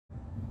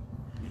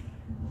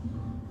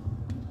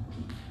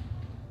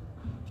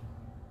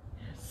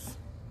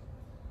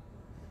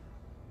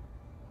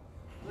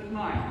Good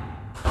morning,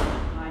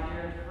 my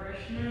dear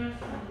parishioners,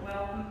 and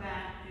welcome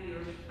back to your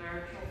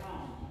spiritual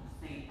home,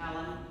 St.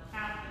 Helen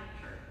Catholic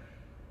Church.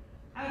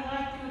 I would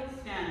like to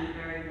extend a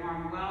very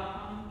warm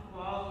welcome to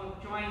all who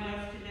have joined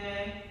us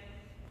today,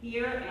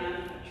 here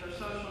and at your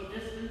social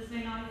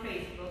distancing on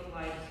Facebook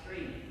live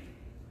streaming.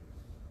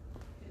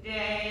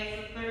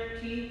 Today is the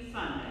 13th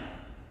Sunday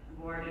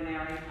of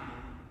Ordinary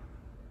Time.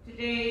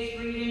 Today's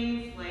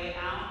readings lay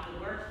out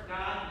the work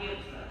God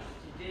gives us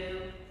to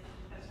do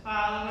as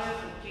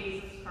followers of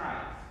Jesus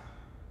Christ,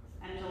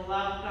 and to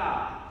love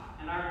God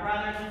and our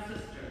brothers and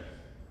sisters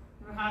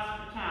through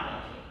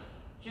hospitality,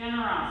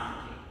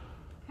 generosity,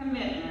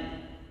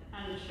 commitment,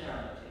 and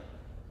charity.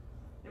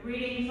 The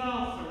readings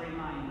also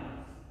remind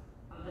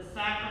us of the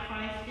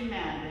sacrifice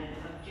demanded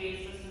of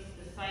Jesus'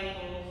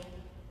 disciples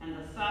and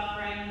the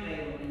suffering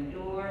they will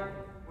endure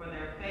for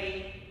their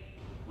faith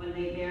when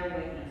they bear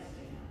witness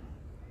to him.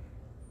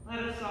 Let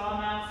us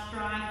all now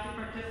strive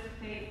to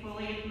participate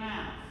fully in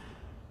Mass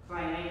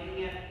by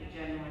making it a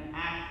genuine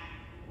act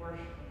of worship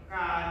of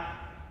God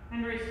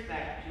and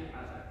respect to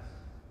others.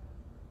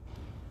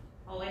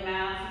 Holy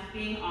Mass is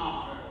being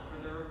offered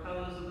for the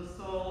repose of the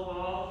soul of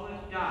all who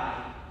have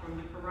died from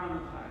the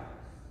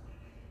coronavirus,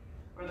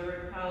 for the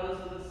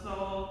repose of the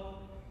soul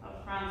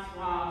of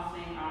Francois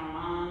Saint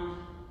Armand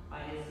by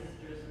his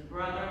sisters and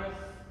brothers,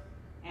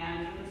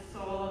 and for the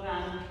soul of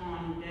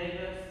Antoine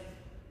Davis,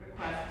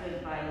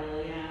 requested by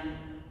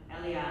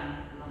Eliane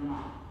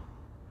Lamont.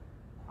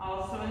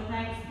 Also in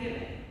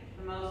thanksgiving,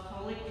 the Most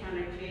Holy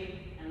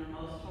Trinity and the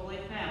Most Holy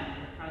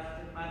Family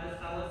requested by the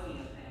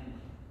Salesian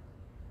family.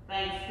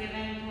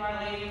 Thanksgiving to Our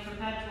Lady of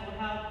Perpetual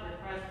Help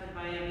requested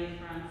by Emmy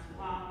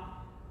Francois.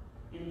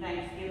 In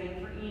thanksgiving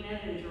for Enid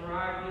and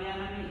Gerard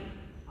Bien-Ami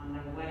on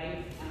their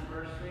wedding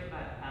anniversary by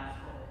the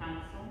Pastoral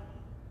Council.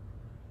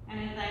 And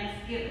in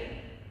thanksgiving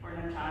for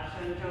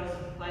Natasha and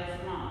Joseph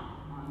Plaismont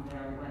on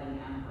their wedding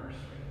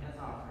anniversary as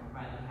offered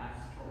by the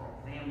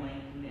Pastoral Family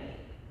Committee.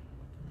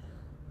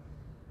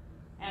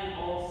 And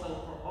also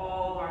for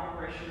all of our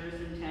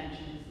parishioners'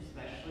 intentions,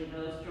 especially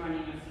those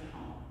joining us at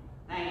home.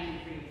 Thank you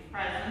for your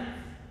presence.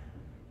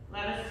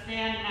 Let us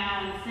stand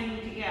now and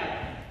sing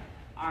together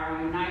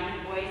our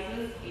united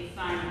voices, a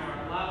sign of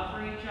our love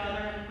for each other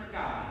and for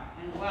God,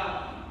 and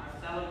welcome our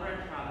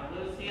celebrant, Father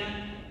Lucian,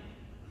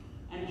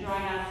 and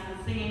join us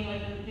in singing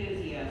with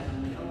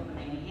enthusiasm the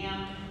opening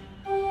hymn.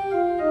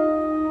 Oh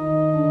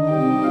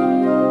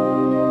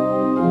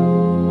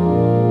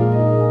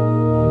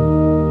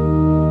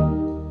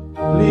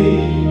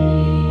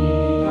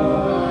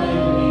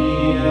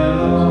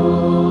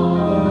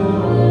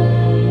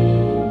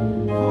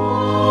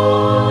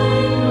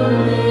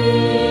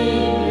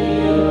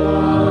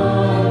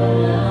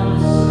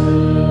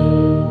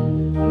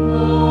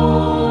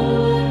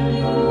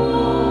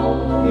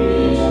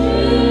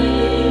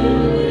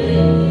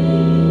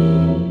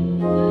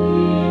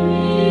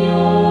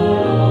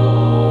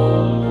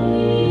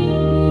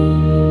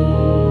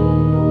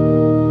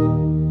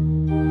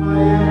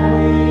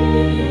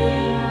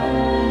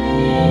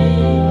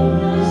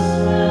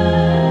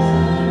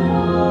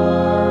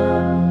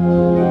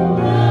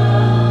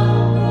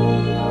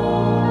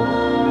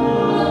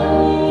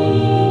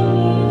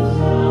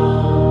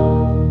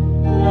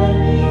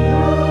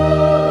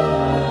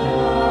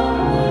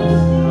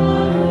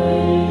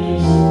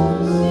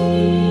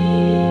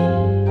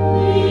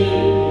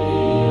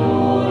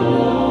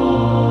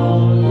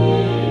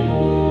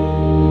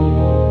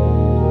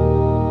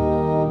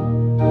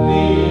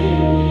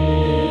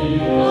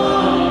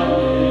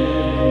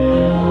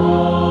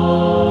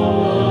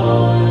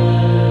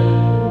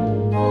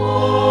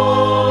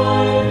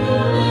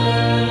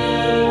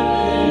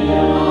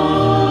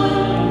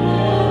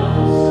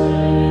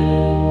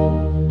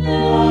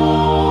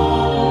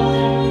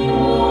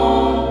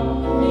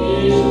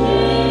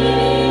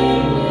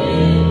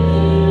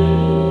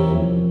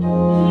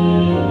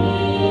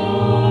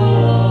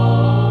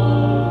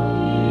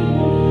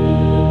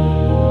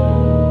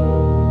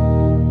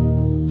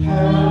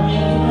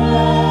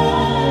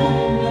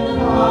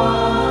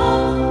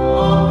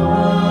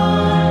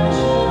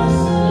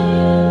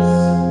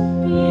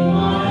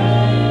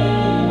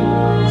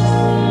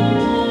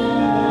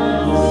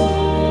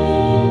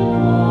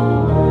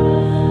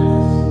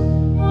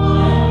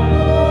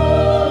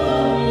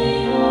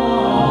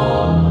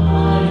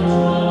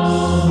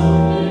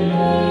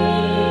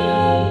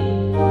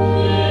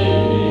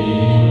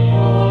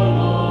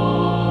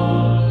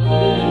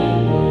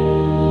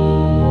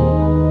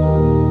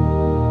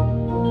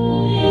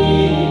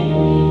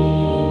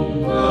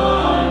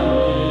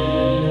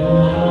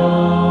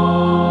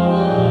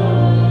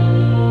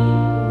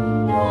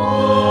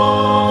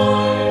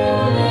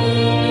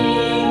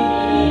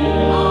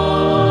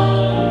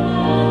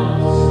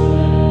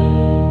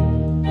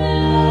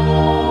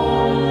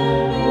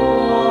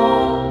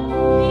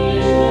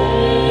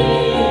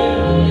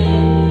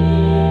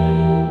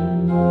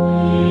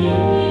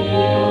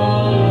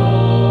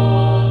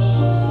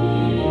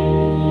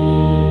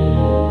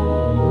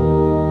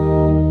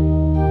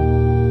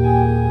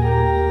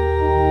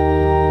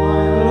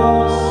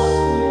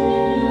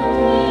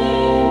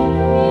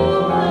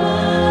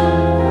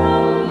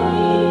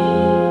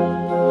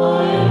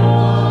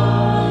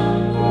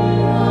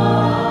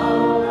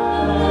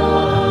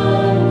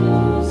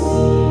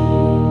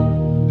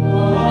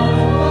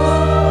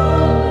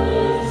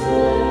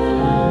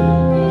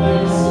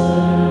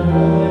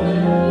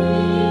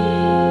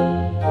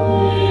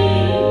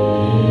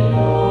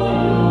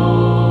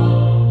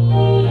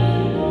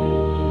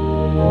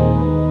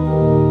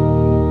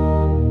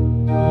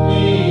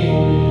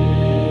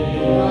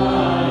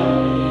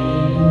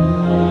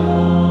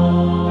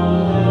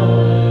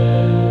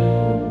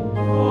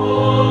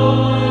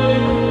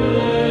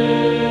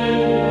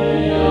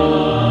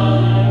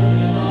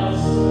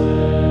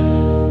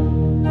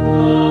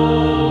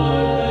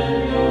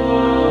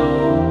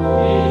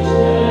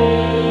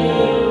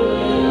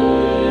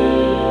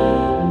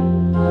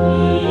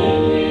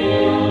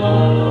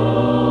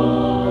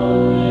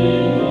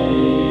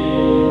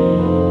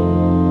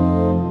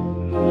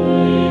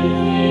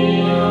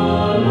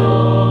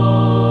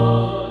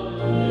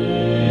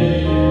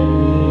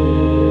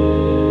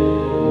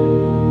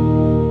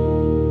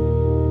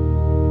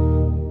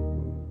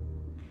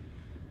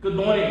Good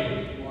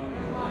morning.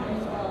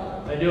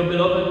 My dear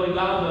beloved, we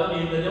gather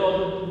in the name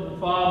of the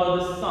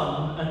Father, the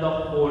Son, and the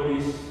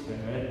Holy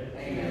Spirit.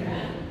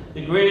 Amen.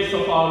 The grace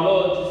of our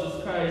Lord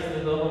Jesus Christ,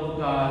 the love of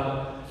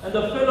God, and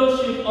the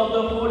fellowship of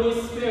the Holy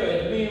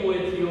Spirit be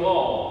with you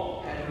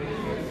all. And with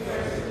your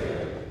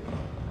spirit.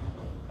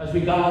 As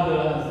we gather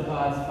as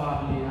God's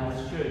family,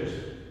 as church,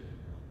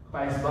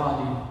 Christ's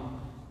body,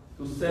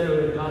 to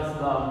celebrate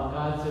God's love,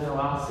 God's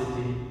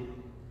generosity,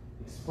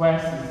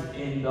 expresses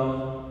in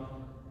the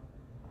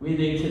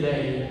reading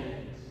today.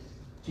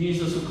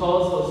 Jesus, who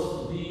calls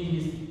us to be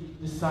his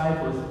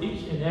disciples,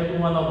 each and every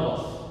one of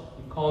us,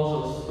 he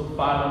calls us to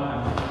follow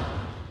him,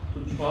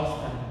 to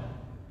trust him,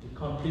 to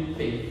complete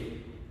faith.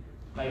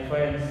 My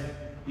friends,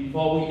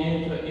 before we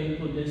enter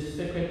into this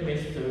sacred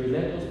mystery,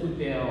 let us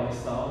prepare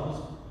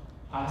ourselves,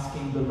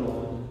 asking the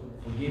Lord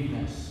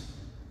forgiveness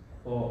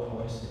for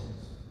our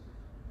sins.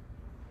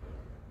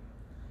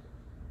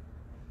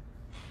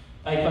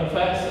 I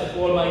confess to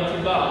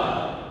Almighty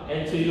God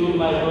and to you,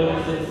 my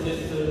brothers and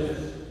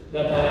sisters,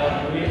 that I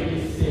have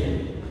greatly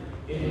sinned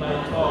in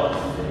my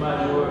thoughts, in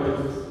my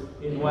words,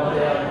 in what I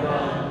have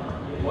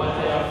done, in what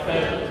I have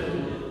failed to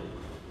do,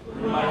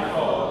 through my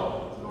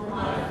fault,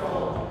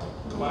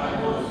 through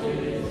my most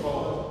grievous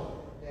fault.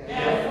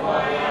 Therefore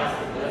I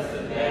ask the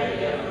Blessed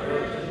Mary, ever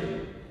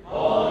Virgin,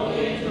 all the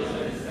angels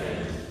and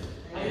saints,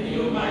 and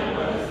you, my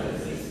brothers and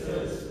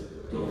sisters,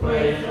 to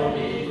pray for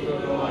me to the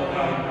Lord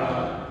our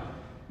God.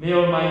 May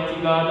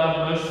Almighty God have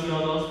mercy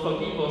on us,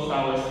 forgive us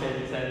our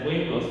sins, and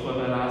bring us to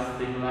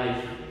everlasting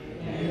life.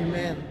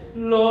 Amen.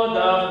 Lord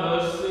have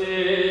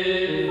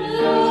mercy.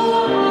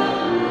 Lord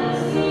have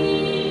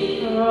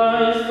mercy.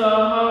 Christ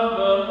have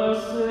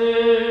mercy.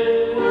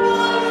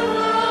 Christ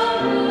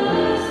have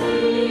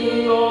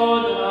mercy.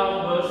 Lord have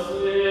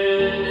mercy.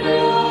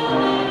 Lord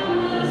have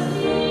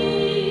mercy.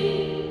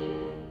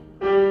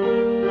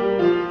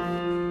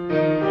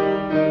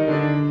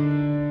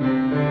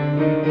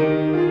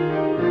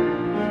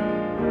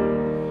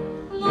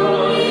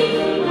 Glory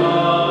to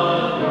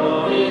God,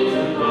 glory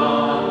to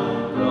God,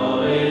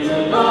 glory to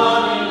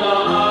God in the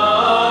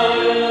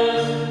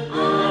highest,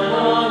 and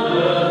on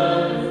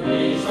earth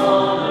peace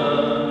on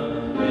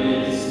earth,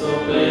 peace to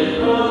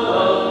people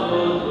of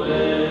good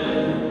will.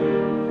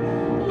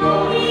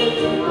 Glory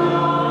to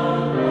God,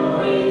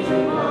 glory to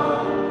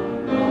God,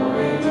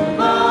 glory to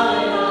God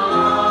in the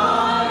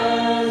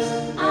highest,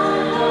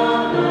 and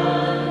on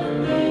earth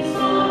peace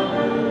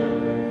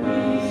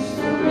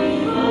to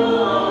people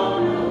of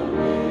good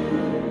will.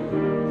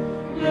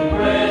 We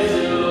praise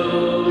you,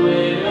 we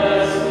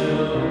bless you,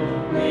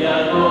 we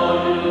adore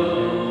you,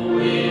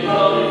 we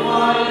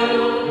glorify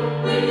you,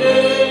 we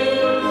give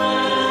you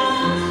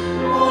thanks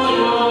for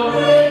your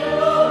great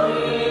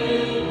glory,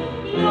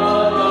 your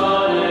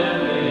God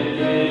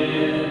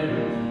everything,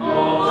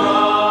 oh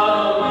God,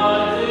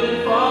 Almighty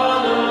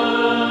Father.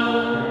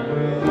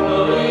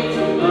 Glory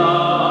to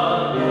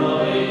God,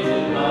 glory to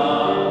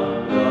God,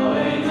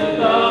 glory to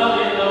God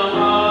in the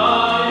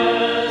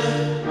highest,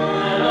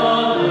 and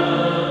on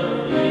earth,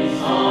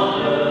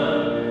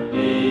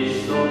 peace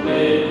to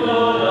people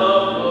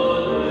of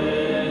good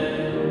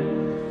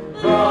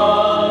will.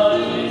 God,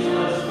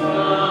 Jesus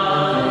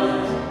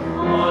Christ,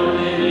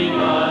 only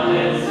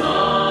begotten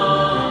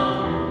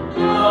Son,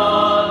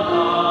 God,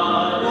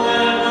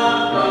 Lamb of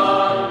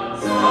God,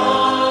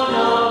 Son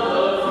of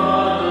the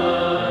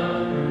Father,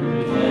 you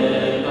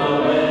take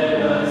away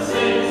the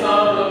sins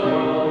of the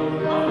world,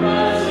 have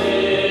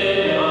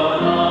mercy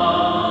on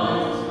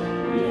us.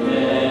 You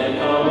take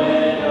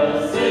away the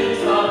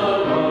sins of the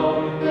world,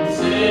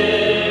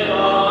 save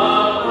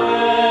our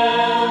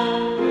prayer.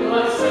 You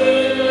have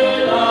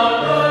seated at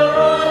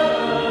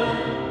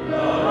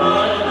the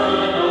right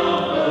hand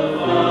of the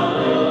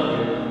Father,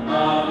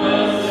 have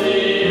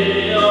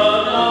mercy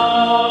on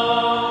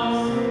us.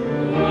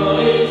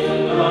 Glory to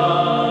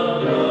God,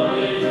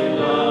 glory to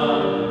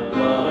God,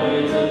 glory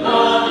to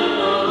God in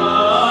the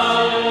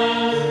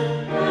highest,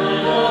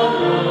 and on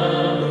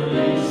earth,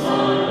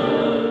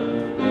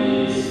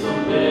 peace to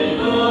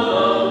people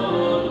of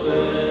good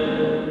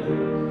will.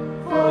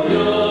 For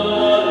you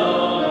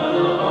alone are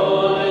the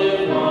Holy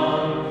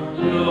One,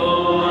 you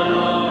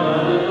alone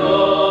are the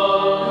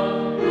Lord,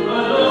 you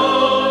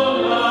alone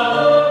are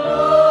the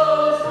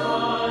Most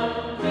High,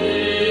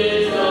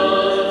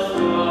 Jesus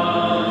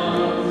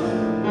Christ.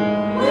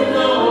 With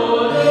the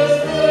Holy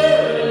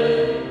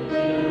Spirit,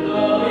 in the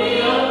glory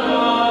of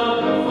God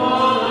the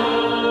Father.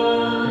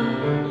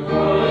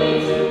 Glory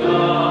to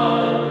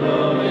God,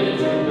 glory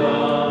to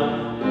God,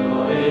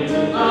 glory to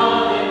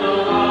God in the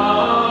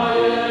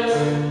highest,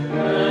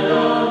 and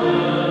on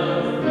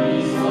earth,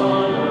 peace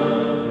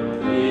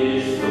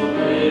to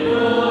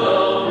people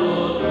of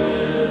good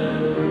will.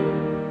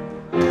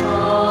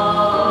 Amen.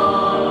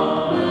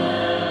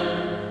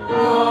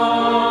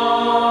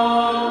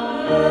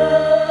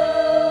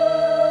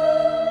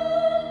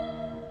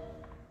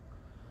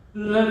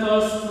 Let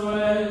us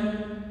pray.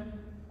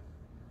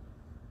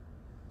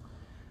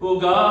 O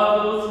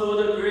God, who through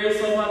the grace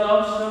of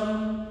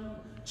adoption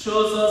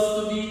chose us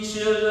to be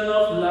children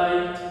of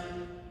light,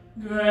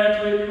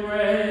 Grant, we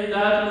pray,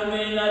 that we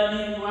may not be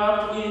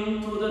wrapped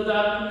into the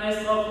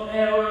darkness of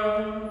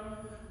error,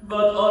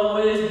 but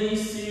always be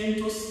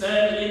seen to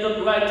stand in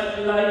the bright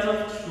light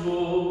of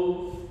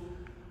truth.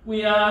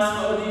 We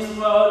ask for this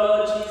for our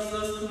Lord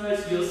Jesus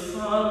Christ, your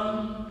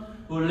Son,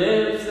 who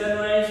lives and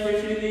reigns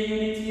with you in the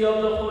unity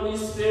of the Holy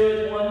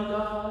Spirit, one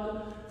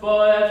God,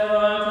 forever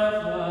and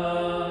ever.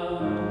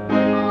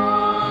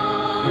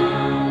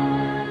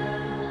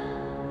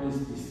 Please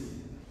be seated.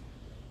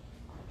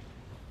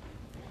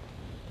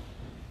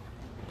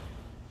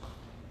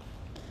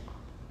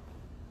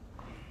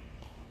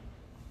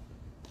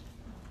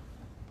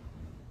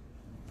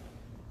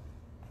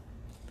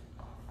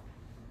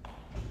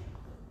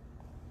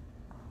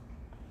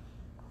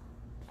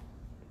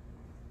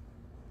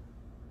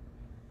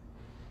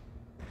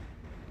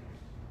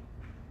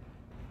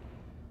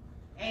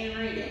 A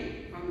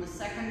reading from the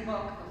second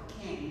book of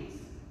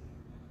Kings.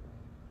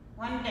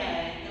 One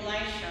day,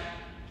 Elisha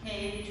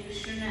came to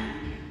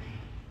Shunem,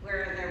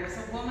 where there was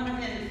a woman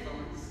of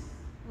influence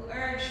who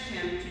urged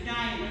him to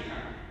dine with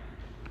her.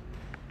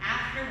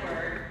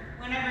 Afterward,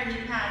 whenever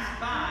he passed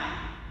by,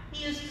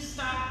 he used to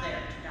stop there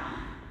to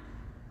dine.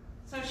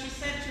 So she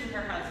said to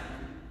her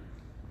husband,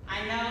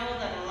 "I know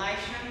that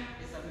Elisha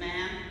is a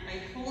man,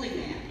 a holy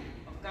man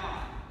of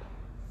God.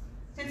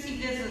 Since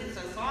he visits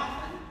us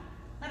often,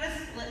 let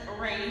us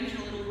arrange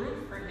a little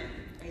room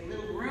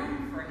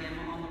for him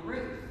on the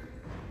roof,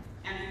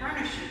 and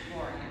furnish it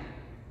for him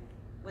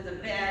with a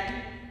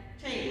bed,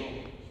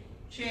 table,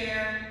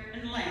 chair,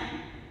 and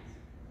lamp,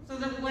 so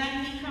that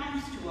when he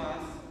comes to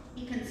us,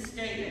 he can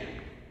stay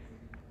there."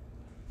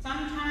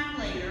 Some time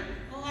later,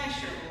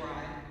 Elisha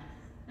arrived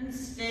and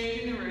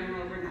stayed in the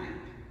room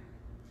overnight.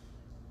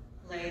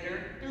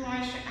 Later,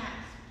 Elisha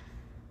asked,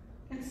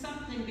 "Can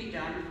something be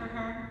done for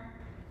her?"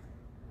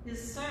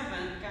 His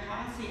servant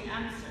Gehazi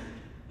answered,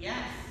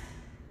 "Yes.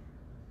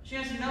 She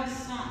has no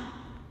son,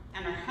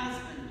 and her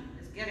husband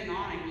is getting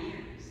on in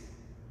years."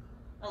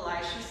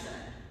 Elisha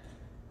said,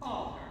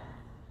 "Call her."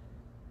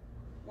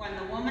 When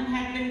the woman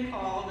had been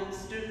called and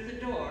stood at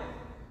the door,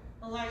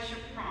 Elisha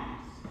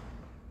promised,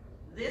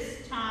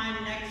 "This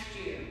time next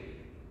year,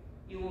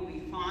 you will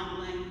be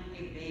fondling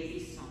a baby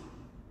son."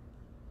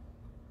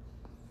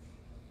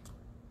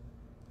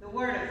 The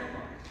word of the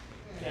Lord.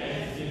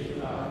 Thanks be to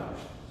God.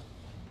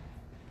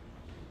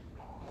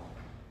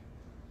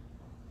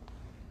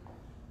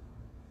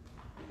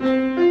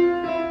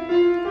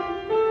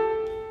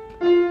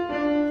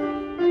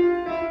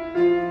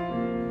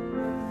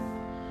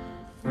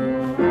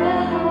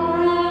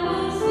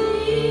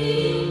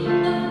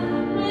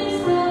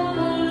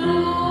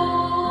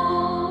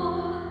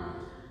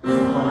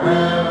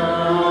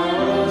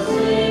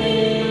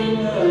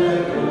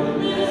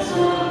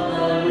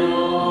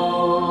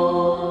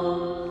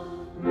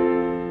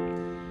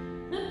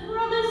 The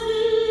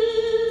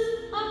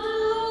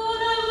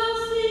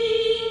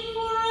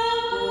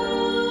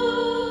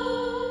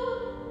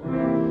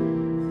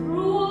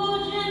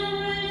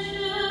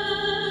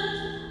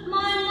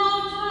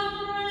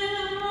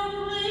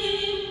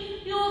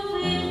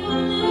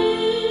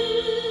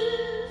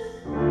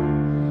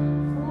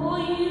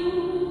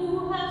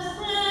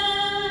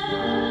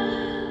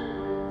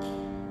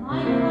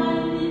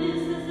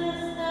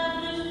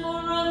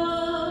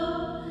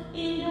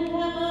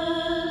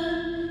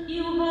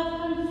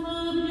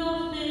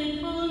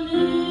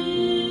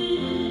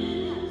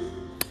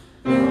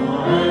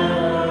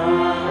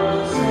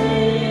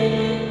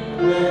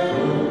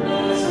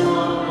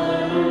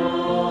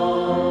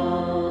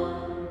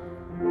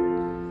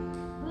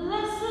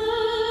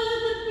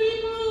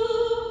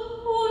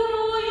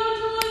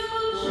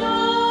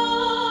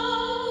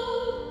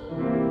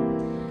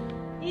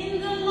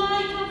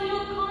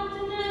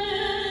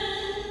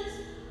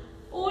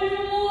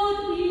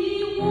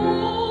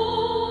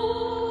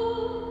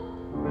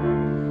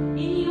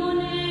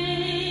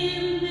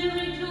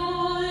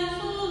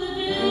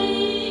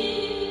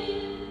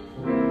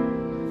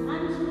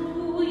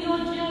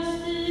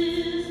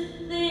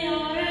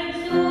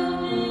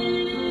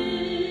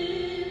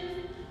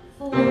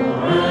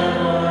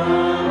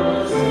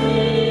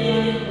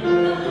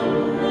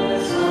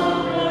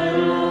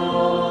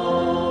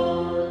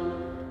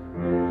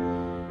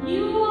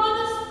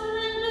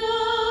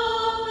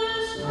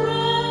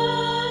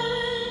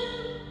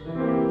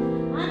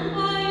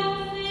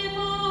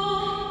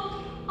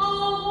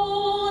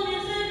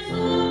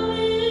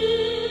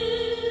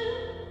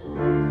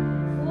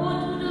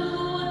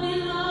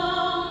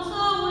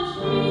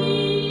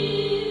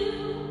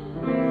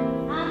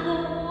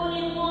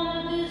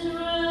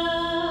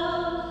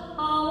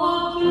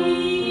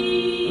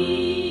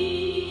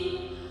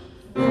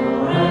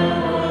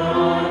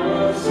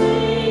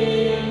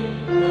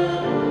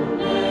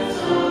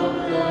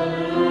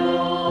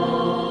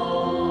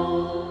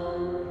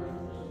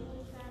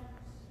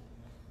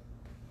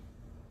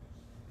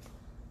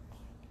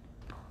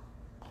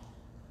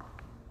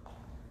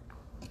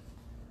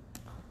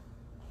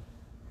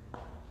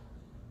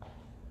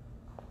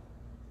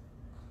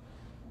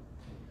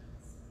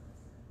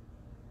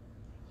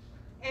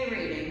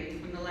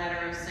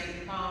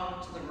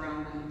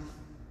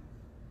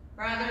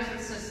Brothers and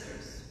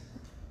sisters,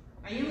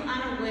 are you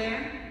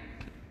unaware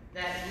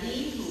that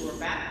we who were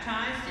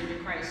baptized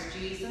into Christ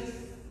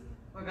Jesus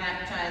were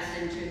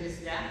baptized into his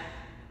death?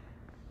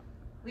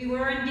 We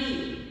were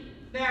indeed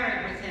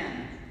buried with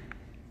him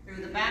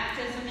through the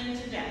baptism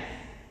into death,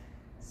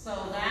 so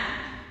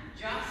that,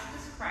 just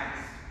as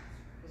Christ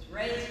was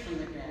raised from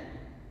the dead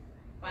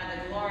by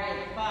the glory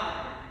of the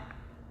Father,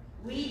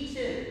 we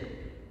too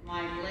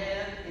might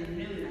live in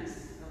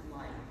newness of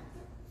life.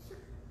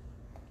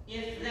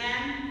 If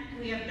then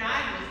we have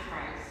died with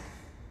Christ,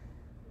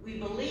 we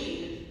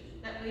believe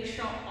that we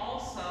shall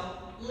also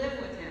live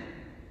with him.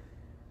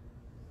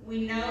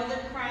 We know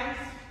that Christ,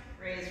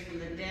 raised from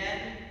the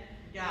dead,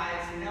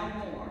 dies no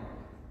more.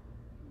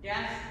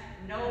 Death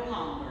no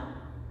longer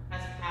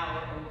has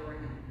power over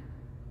him.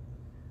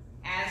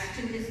 As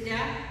to his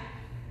death,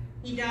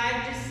 he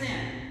died to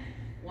sin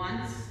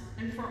once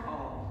and for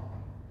all.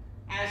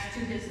 As to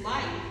his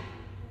life,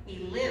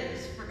 he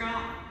lives for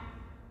God.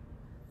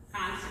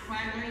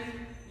 Consequently,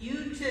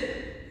 you too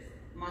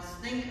must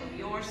think of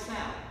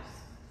yourselves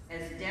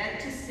as dead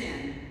to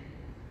sin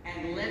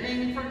and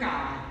living for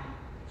God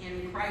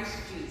in Christ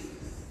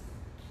Jesus.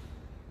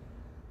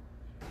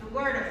 The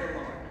word of the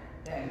Lord.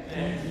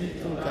 Thanks be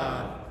to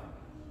God.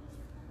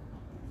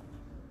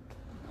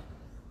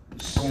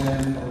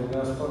 Stand for the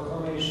gospel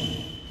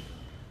proclamation.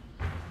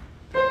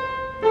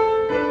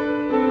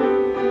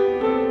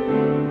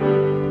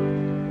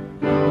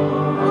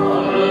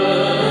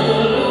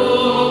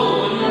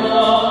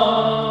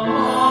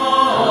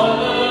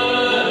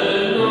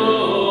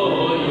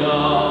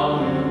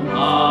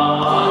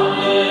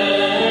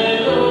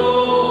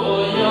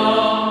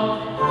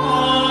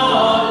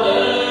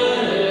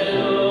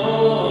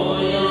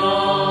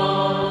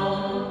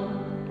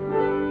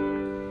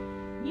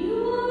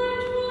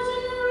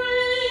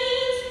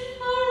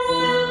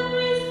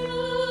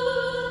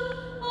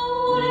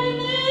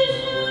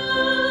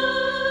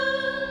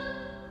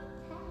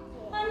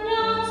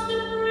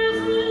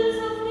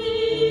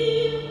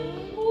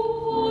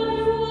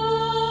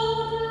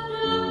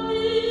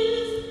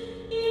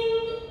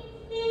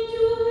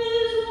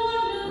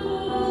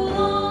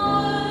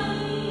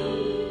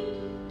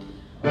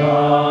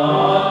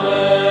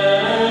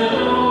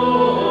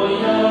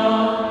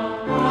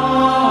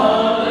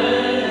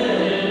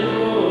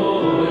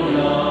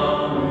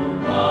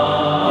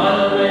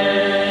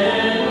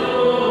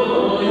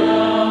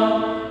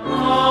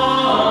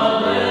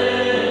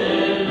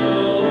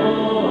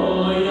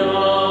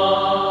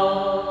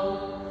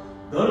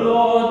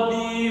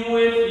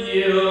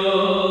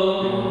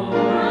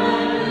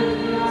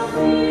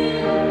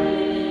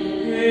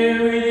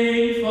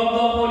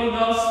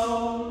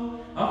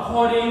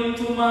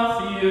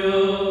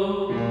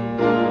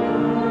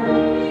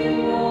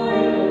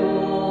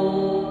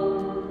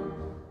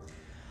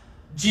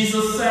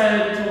 Jesus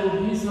said to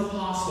his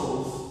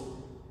apostles,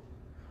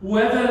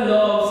 "Whoever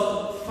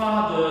loves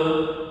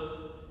father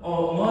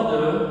or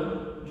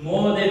mother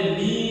more than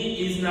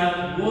me is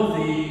not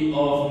worthy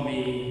of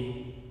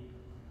me.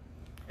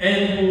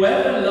 And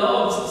whoever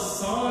loves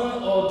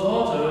son or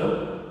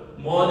daughter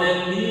more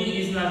than me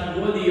is not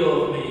worthy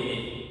of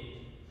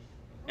me.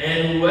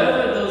 And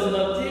whoever does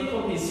not take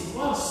up his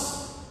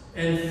cross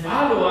and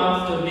follow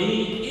after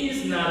me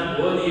is not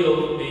worthy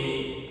of me.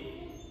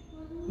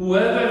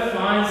 Whoever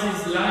finds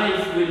his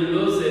life will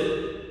lose it,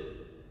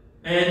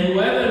 and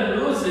whoever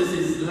loses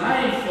his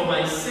life for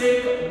my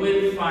sake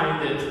will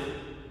find it.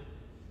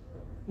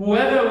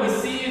 Whoever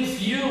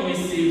receives you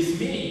receives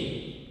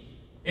me,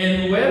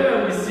 and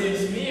whoever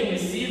receives me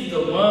receives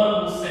the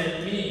one who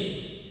sent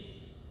me.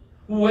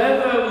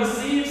 Whoever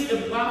receives a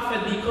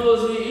prophet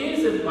because he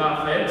is a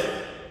prophet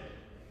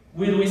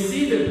will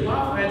receive a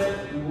prophet's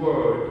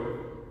reward.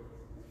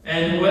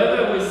 And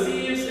whoever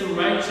receives a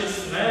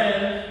righteous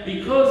man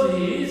because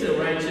he is a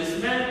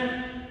righteous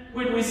man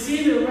will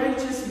receive a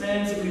righteous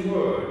man's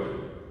reward.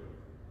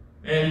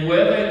 And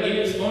whoever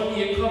gives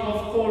only a cup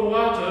of cold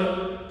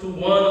water to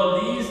one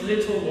of these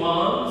little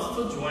ones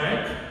to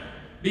drink,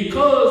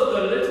 because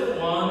the little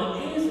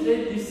one is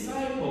a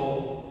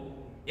disciple,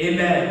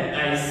 amen,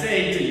 I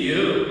say to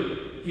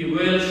you, he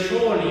will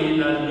surely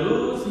not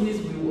lose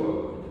his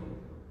reward."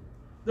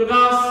 The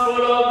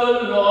Gospel of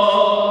the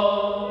Lord.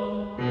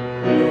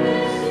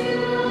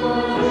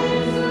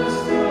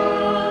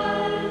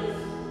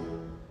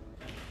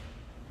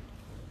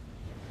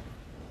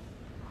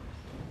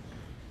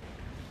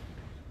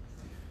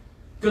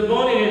 Good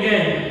morning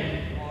again.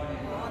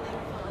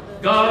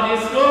 God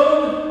is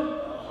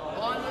good.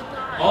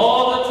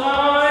 All the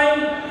time.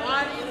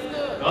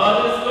 God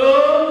is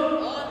good.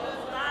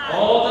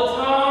 All the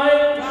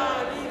time.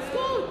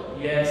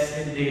 Yes,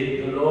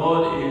 indeed. The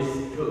Lord is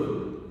good.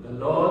 The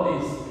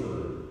Lord is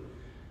good.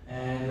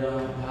 And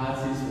that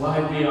is why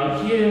we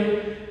are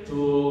here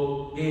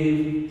to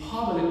give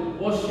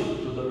public worship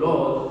to the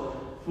Lord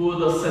through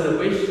the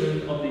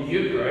celebration of the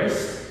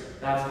Eucharist.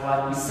 That's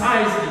what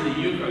precisely the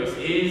Eucharist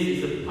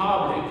is a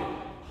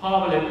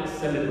public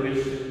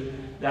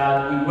celebration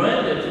that we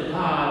render to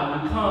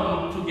God. We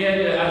come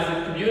together as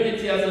a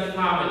community, as a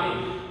family,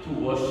 to to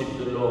worship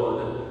the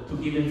Lord, to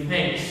give Him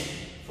thanks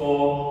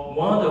for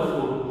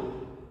wonderful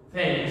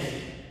things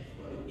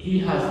He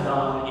has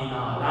done in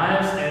our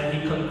lives and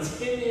He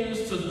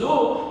continues to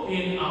do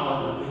in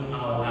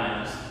our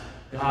lives.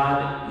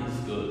 God is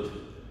good.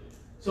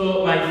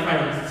 So, my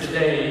friends,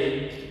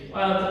 today,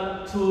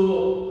 I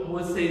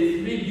would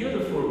say 3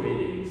 beautiful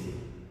readings,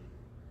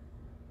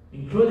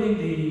 including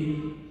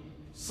the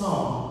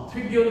Psalm.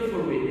 3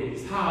 beautiful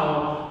readings.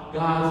 How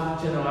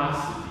God's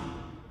generosity,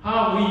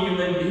 how we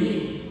human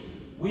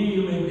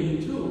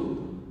beings too.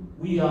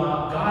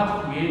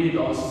 God created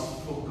us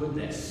for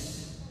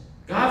goodness.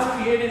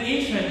 God created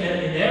each and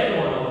every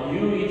one of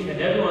you, each and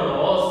every one of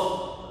us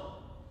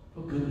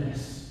for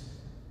goodness,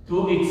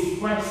 to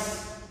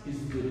express His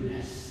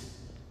goodness.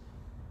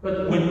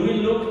 But when we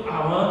look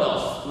around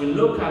us, we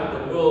look at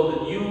the world,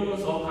 the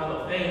news, all kind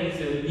of things,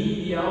 the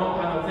media, all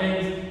kind of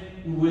things,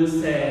 we will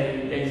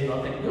say there's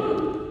nothing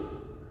good.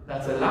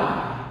 That's a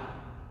lie.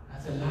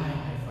 That's a lie,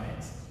 my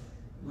friends.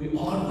 We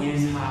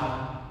always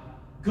have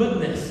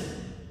goodness.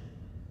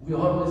 We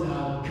always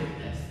have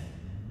goodness.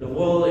 The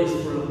world is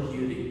full of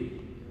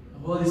beauty. The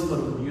world is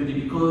full of beauty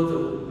because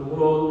the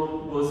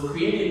world was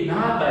created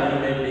not by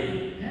human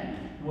beings.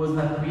 It was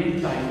not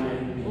created by human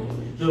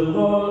beings. The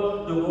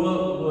world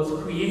was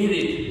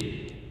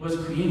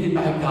created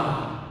by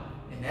God.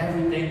 And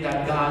everything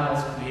that God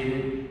has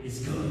created is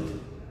good.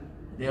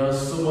 There is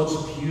so much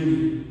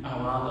beauty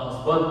around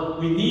us. But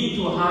we need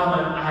to have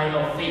an eye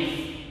of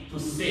faith to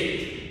see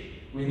it.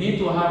 We need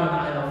to have an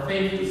eye of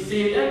faith to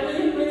see it.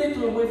 And we need to,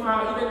 even with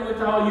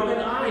our human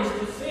eyes,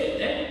 to see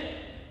it.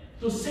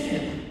 To see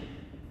it.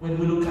 When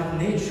we look at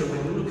nature,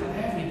 when we look at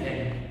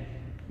everything,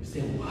 we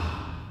say,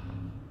 wow.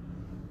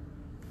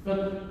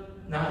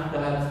 But not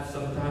that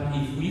sometimes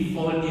if we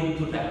fall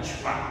into that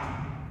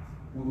trap,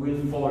 we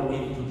will fall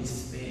into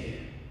despair.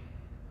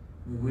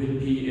 We will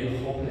be a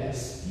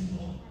hopeless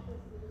people.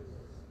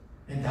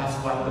 And that's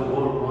what the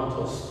world wants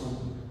us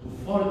to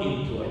fall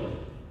into it.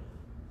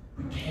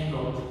 We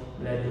cannot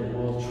let the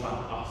world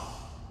trap us.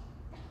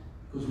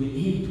 Because we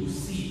need to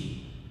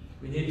see.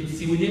 We need to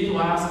see. We need to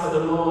ask for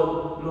the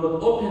Lord,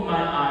 Lord, open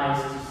my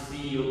eyes to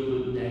see your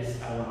goodness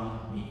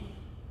around me,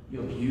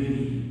 your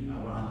beauty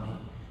around me.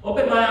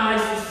 Open my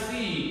eyes to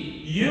see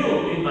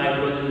you in my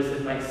brothers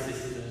and my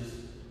sisters.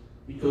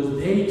 Because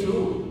they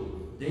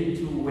too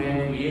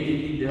were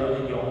created in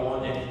your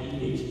own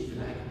image and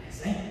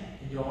likeness.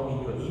 In your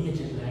image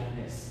and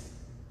likeness.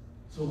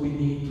 So we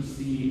need to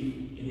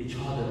see in each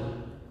other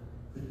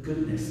the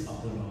goodness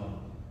of the Lord.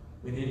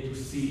 We need to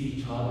see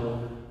each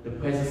other, the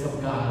presence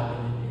of God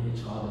in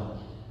each other.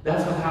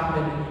 That's what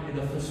happened in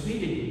the first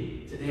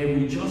reading. Today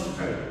we just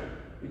heard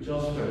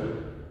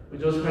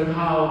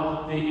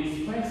how they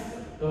expressed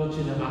their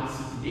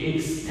generosity. They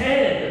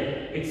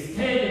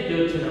extended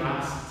their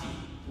generosity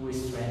to a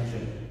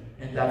stranger.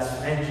 And that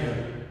stranger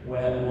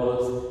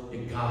was a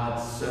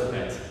God's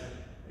servant,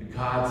 a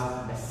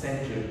God's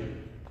messenger.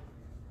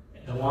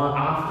 And the one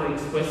after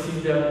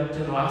expressing their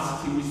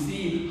generosity, we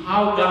see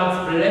how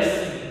God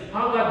blesses them.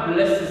 How God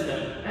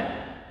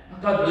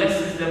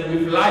blesses them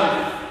with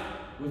life.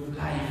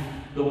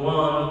 The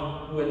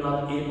one who is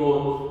not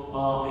able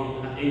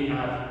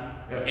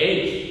at their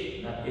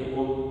age, not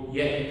able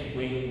yet to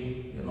bring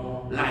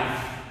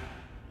life,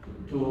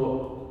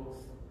 to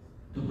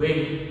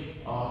bring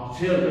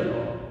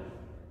children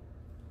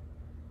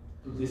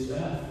to this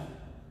earth.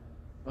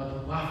 But the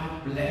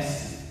prophet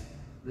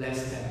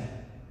blessed them.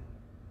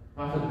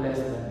 Prophet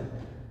blessed them.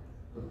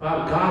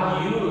 God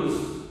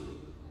used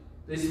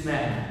this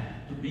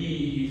man to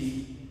be his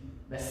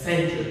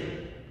messenger,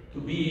 to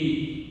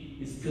be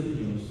his good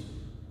news.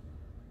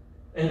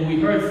 And we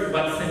heard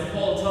what St.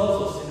 Paul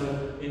tells us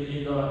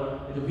in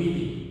the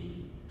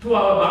reading. Through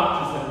our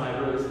baptism, my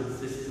brothers and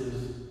sisters,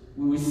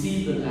 we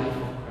receive the life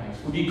of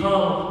Christ. We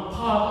become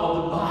part of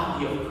the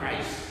body of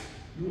Christ.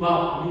 You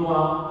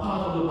are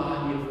part of the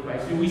body of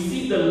Christ. You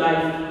receive the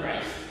life of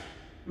Christ.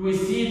 You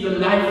receive the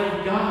life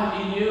of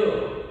God in you.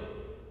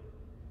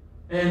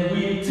 And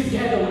we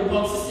together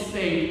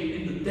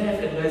participate in the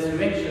death and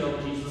resurrection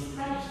of Jesus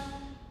Christ.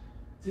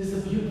 This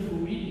is a beautiful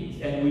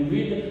reading. And we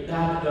read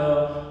that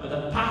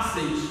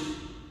passage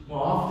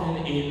more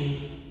often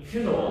in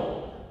funeral.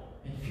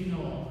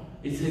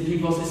 It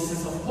gives us a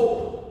sense of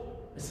hope.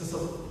 A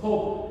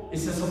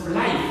sense of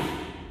life.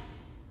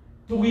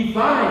 To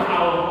revive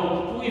our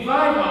hope, to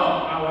revive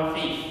our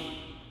faith.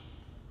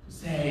 To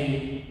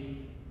say,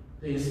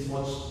 there is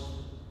much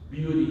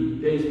beauty,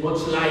 there is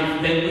much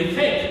life than we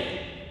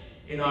think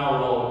in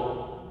our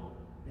world.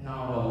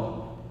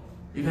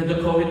 Even the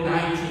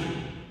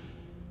COVID-19,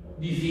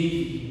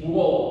 disease,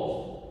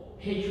 war,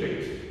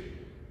 hatred,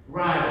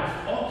 riots,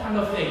 all kinds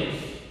of things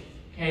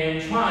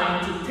can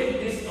try to take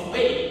this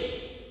away.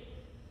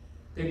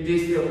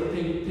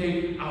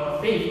 Take our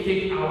faith,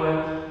 take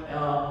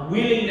our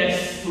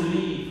willingness to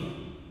live.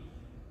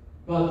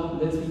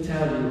 But let me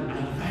tell you, I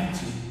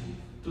invite you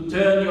to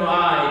turn your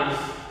eyes,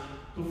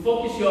 to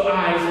focus your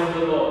eyes on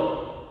the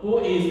Lord, who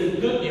is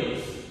the good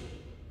news,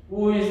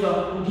 who gives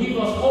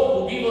us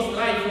hope, who gives us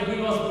life, who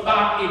gives us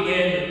back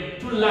again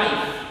to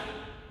life.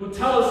 who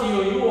tells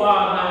you you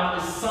are not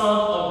the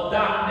son of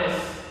darkness,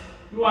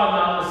 you are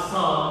not the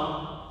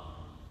son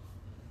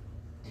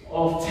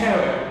of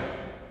terror,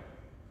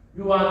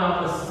 you are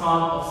not the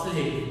son of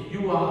sin,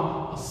 you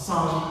are a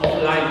son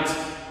of light.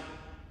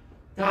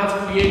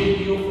 God created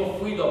you for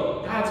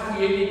freedom. God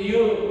created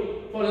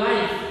you for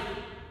life.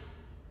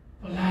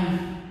 For life.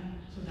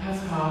 So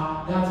that's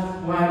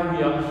why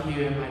we are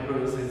here, my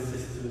brothers and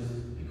sisters.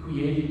 He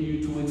created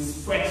you to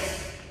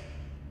express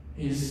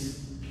His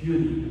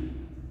beauty.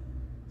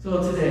 So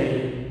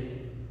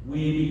today,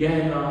 we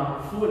began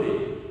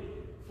fully,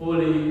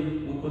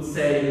 we could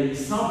say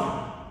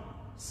summer.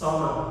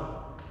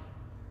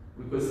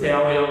 We could say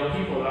our young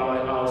people,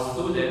 our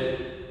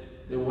students,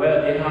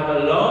 they have a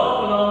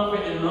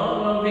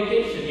long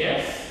vacation,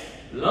 yes?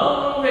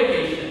 Long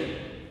vacation.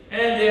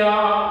 And they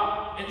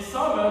are in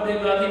summer, they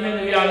don't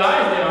even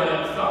realize they are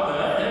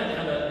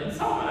in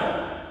summer.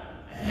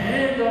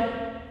 And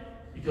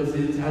because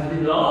it has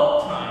been a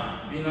long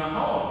time being at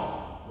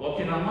home,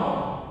 working at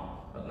home.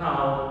 But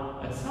now,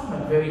 at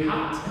summer, very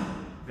hot.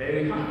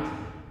 Very hot.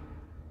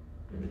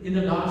 In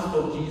the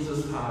gospel,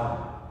 Jesus had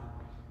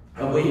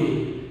a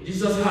way.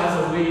 Jesus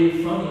has a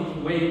way,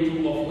 funny way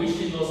of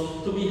wishing us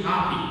to be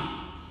happy.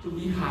 To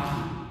be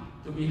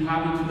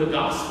happy to the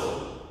gospel.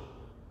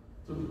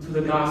 To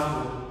the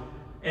gospel.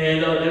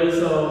 And there is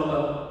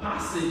a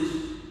passage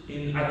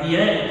at the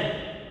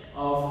end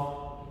of,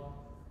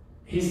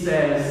 he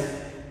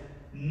says,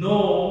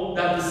 know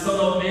that the Son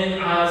of Man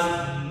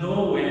has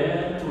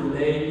nowhere to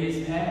lay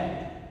his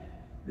head.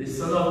 The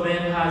Son of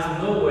Man has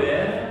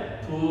nowhere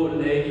to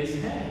lay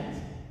his head.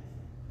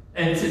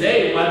 And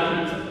today,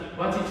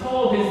 what he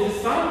told his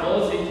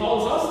disciples, he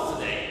tells us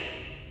today.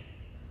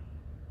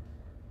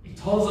 He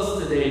tells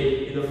us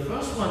today, in the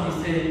first one,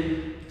 he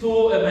said, to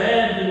a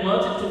man who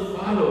wanted to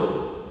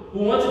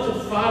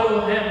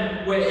follow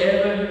him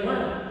wherever he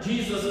went.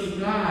 Jesus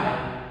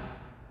replied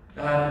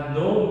that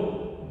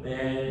no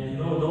man,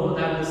 know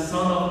that the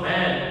Son of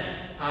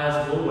Man has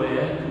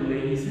nowhere to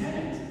lay his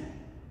head.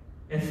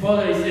 And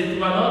further, he said to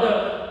another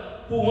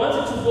who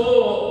wanted to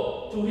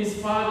go to his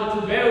father,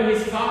 to bury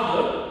his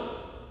father,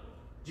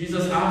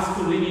 Jesus asked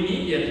to leave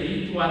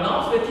immediately to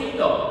announce the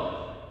kingdom.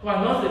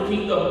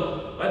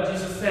 But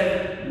Jesus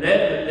said, let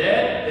the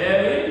dead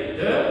bury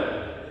the dead.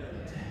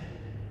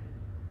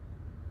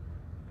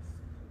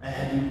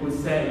 And you could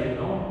say,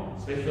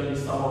 especially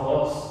some of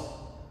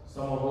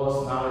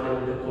us nowadays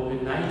with the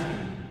COVID-19,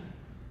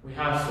 we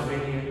have so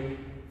many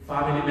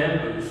family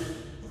members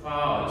of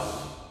ours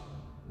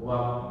who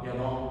have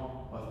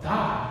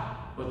died.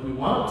 But we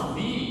want to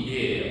be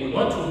there. We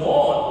want to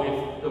mourn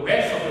with the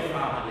rest of the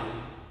family.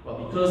 But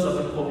because of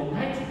the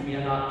COVID-19, we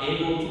are not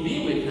able to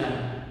be with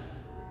them.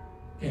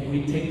 Can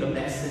we take the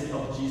message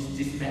of Jesus,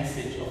 this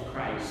message of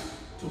Christ,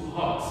 to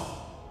heart,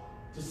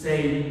 to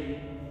say,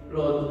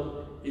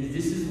 Lord, if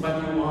this is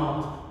what you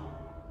want,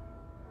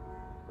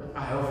 but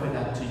I offer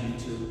that to you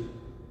too.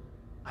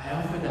 I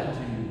offer that to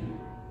you.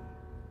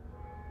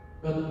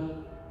 But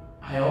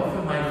I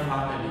offer my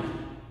family.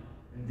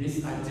 And at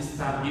this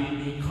time, give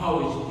me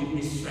courage, give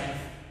me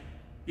strength,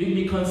 give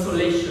me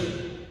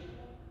consolation.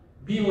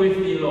 Be with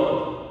me,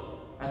 Lord.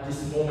 At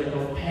this moment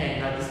of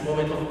pain, at this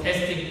moment of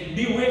testing,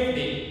 be with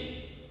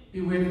me.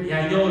 Be with me.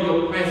 I know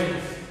your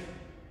presence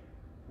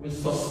will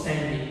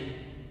sustain me.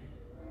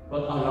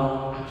 But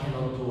alone, I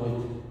cannot do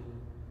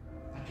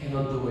it. I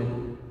cannot do it.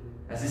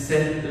 As he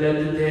said, let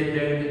the dead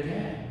bury the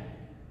dead.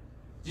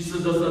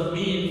 Jesus does not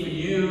mean for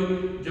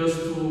you just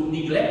to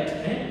neglect,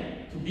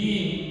 to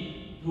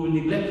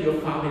neglect your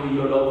family,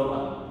 your loved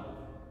one.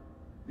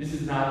 This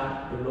is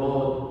not the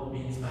Lord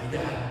means by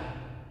that.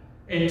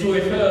 And to a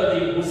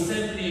third who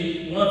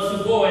simply wants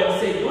to go and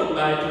say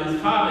goodbye to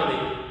his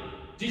family,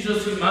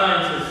 Jesus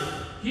reminds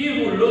us,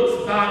 he who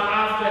looks back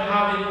after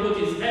having put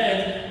his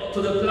hand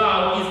to the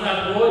plow is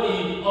not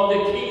worthy of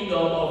the kingdom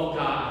of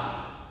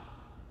God.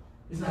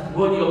 Is not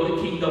worthy of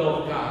the kingdom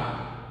of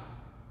God.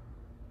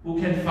 Who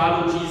can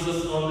follow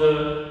Jesus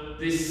under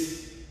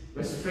this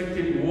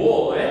restricted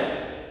wall,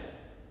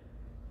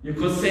 You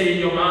could say in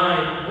your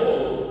mind, who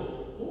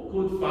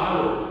could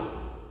follow?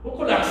 Who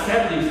could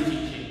accept this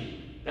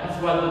teaching?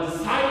 That's what the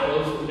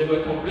disciples, they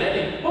were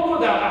complaining. Who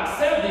could have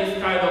accept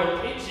this kind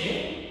of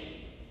teaching?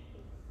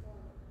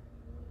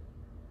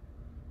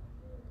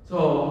 So,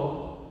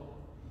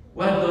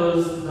 what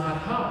does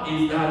not help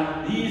is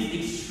that these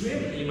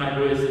extremely, my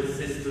brothers and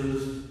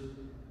sisters,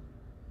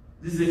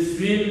 these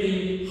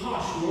extremely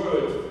harsh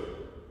words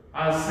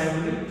are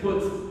simply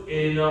put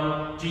in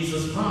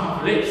Jesus'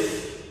 lips.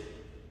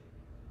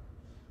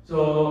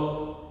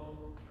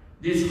 So,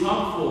 this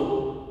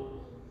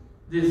harmful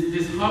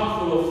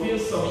or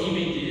fearsome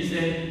images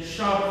and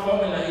sharp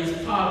formula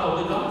is part of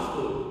the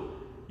gospel.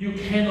 You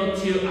cannot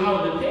tear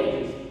out the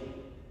pages.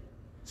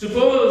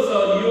 Suppose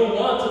you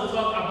want to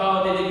talk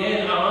about it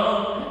again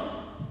around,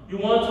 you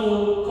want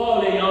to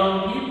call the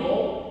young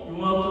people, you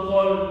want to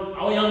call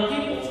our young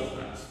people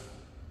sometimes.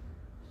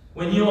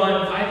 When you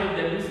are invited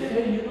them, you say,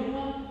 hey, you know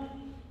what?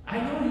 I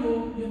know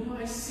you,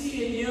 I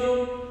see in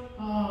you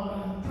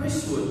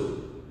priesthood.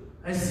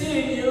 I see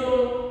in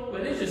you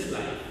religious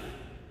life.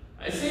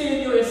 I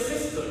see you're a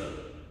sister.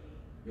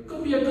 You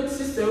could be a good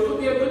sister, you could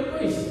be a good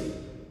priest.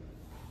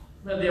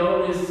 But they're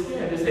always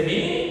scared. They say,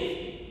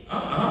 me? I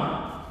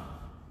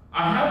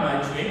have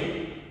my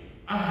dream.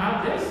 I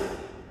have this.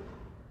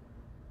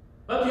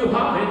 But you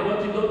have it,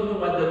 but you don't know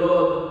what the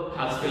Lord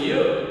has for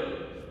you.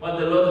 What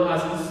the Lord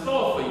has in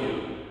store for you.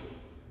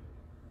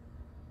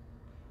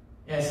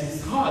 Yes,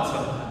 it's hard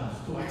sometimes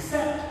to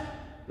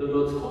accept the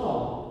Lord's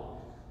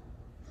call.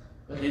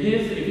 But if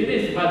it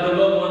is what the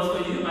Lord wants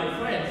for you, my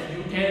friends,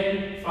 you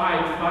can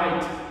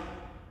fight.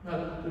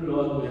 But the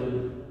Lord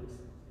will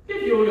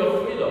give you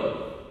your freedom.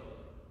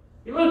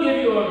 He will give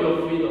you all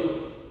your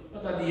freedom.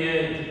 But at the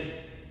end,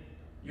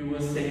 you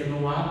will say, you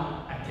know what?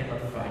 I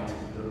cannot fight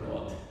with the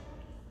Lord.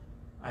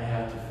 I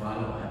have to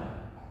follow Him.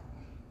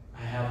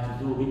 I have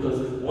to do, because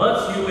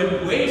once you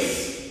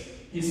embrace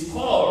His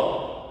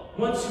call,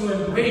 once you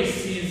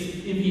embrace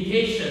His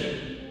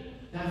invitation,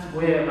 that's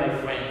where, my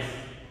friends,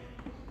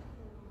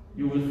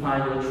 you will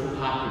find your true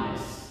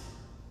happiness.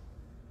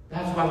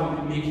 That's what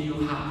will make you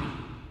happy.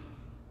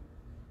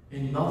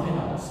 And nothing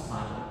else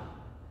matters.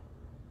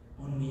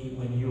 Only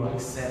when you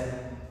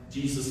accept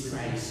Jesus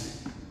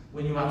Christ,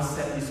 when you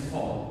accept His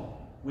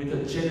call with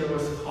a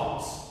generous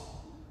heart,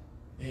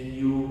 and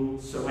you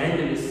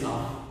surrender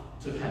yourself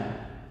to Him,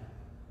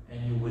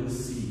 and you will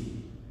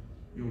see,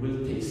 you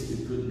will taste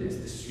the goodness,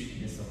 the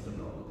sweetness of the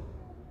Lord.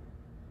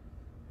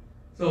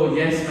 So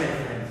yes, my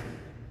friends,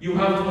 you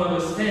have to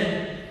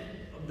understand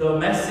the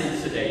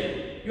message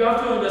today. You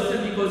have to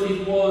understand, because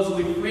it was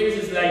with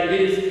phrases like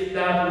this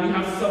that we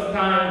have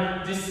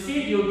sometimes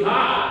disfigured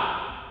God.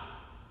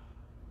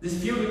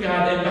 Disfigured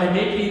God, and by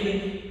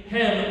making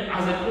Him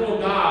as a cruel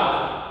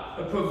God,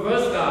 a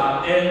perverse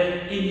God,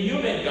 and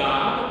inhuman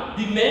God,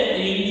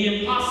 demanding the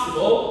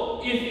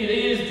impossible. If it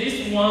is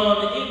this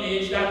one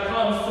image that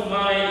comes to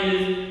mind,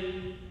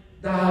 is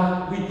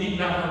that we did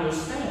not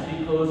understand,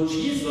 because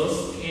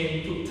Jesus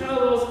came to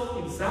tell us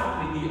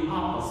exactly the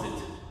opposite.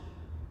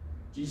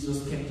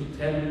 Jesus came to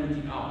tell you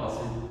the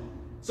opposite.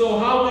 So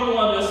how do you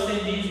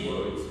understand these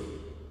words?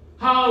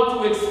 How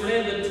to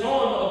explain the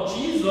tone of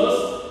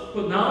Jesus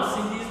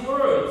pronouncing these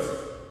words?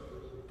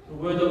 The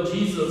word of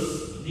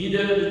Jesus,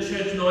 neither the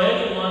church nor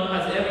anyone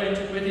has ever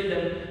interpreted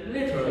them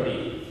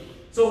literally.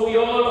 So we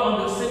all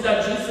understand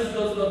that Jesus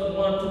does not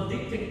want to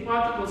dictate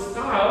practical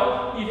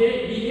style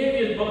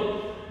behavior,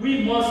 but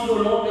we must no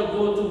longer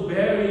go to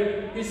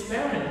bury His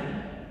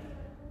parenting.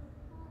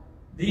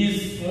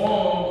 These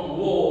strong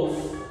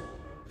walls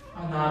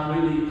are not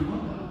really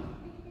conduct.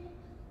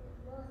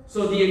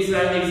 So the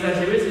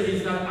exaggeration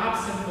is not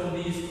absent from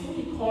these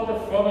cookie cutter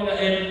formula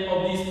and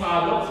of these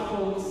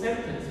paradoxical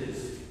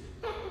sentences.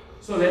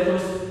 So let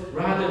us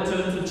rather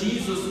turn to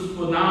Jesus, who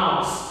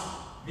pronounced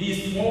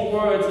these small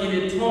words in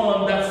a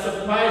tone that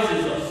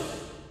surprises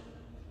us.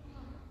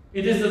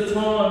 It is the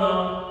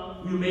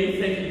tone, you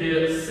may think,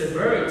 the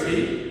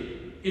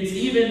severity. It's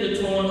even the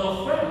tone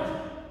of threat.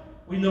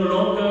 We no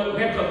longer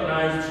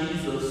recognize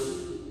Jesus.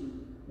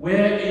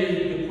 Where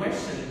is the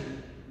question?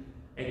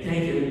 I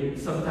think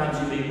sometimes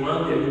you may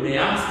wonder, you may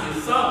ask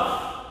yourself,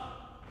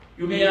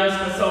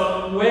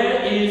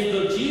 where is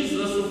the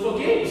Jesus who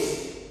forgives?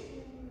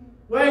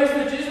 Where is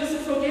the Jesus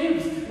who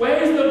forgives?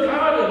 Where is the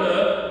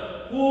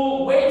gardener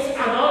who waits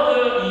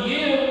another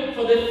year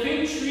for the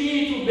fig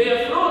tree to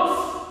bear fruits?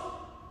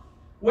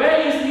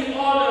 Where is the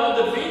owner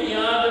of the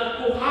vineyard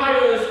who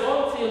hires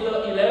until the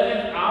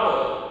 11th hour?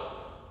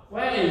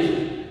 Where is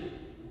it?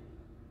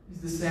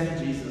 It's the same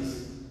Jesus.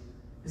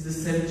 It's the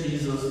same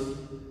Jesus.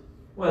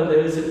 Well,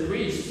 there is a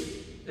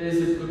priest. There is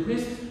a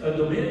priest, a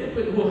Dominican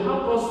priest, who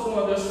help us to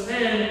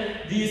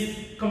understand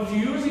these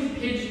confusing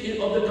pages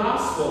of the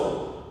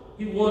gospel.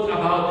 He wrote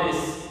about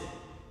this.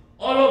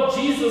 All of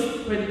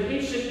Jesus'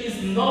 predication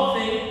is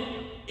nothing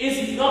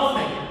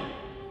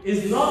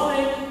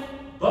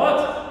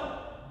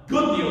but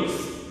good news.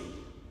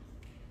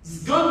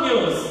 It's good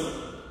news.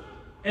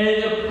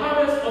 And the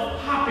promise of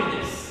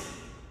happiness,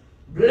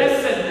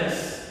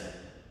 blessedness.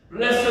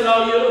 Blessed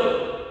are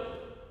you.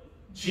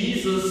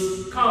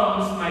 Jesus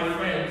comes, my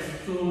friends,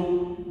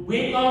 to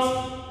bring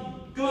us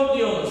good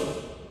news.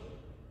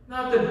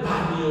 Not the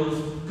bad news,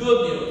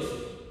 good news.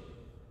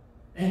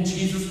 And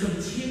Jesus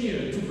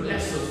continued to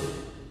bless us.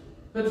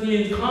 But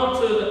he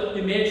encountered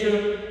a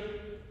major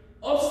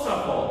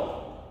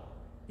obstacle.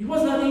 It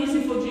was not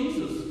easy for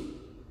Jesus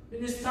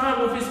in his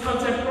time with his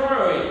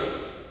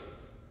contemporary.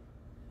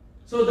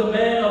 So the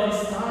men of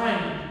his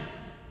time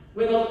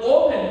were not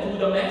open to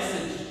the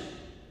message.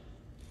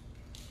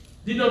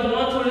 Did not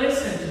want to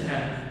listen to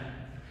him.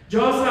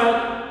 Just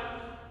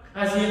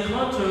as he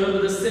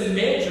encountered the same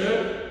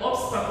major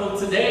obstacle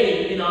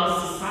today in our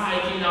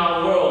society, in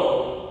our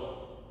world.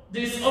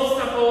 This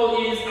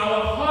obstacle is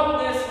our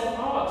hardness of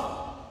heart.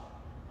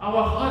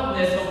 Our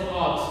hardness of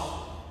heart.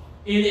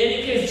 In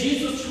any case,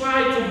 Jesus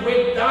tried to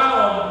break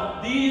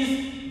down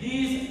these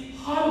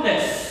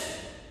hardness,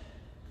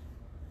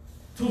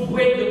 to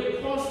break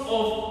the cross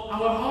of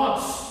our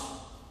hearts.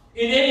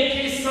 In any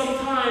case,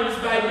 sometimes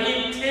by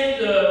being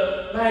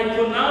tender, by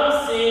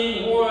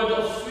pronouncing word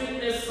of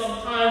sweetness,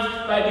 sometimes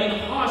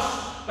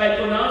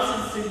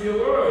severe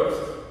words.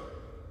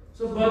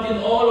 So, but in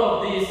all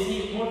of this,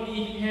 he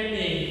only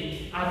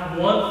aiming at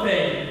one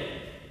thing,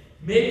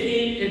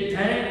 making a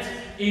dent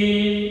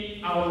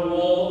in our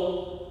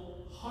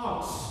world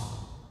hearts.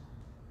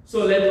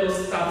 So let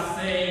us start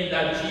saying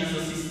that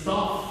Jesus is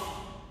tough.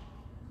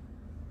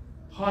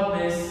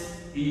 Hardness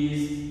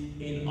is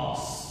in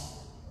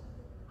us.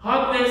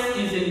 Hardness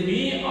is in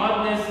me,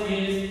 hardness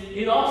is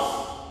in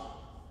us.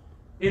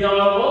 In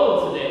our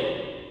world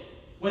today,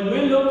 when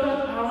we look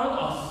around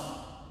us,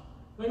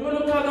 when we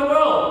look at the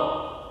world,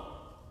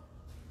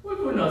 we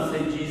could not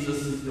say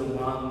Jesus is the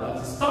one that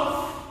is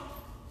tough.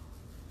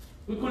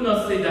 We could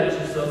not say that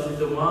Jesus is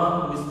the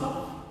one who is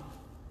tough.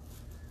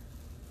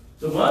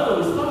 The one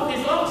who is tough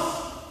is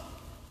us.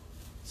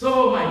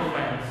 So, my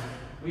friends,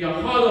 we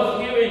are hard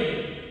of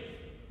hearing.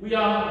 We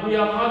are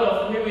hard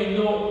of hearing.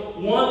 No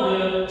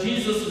wonder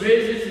Jesus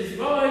raises his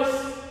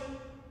voice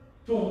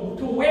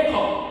to wake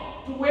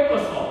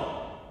us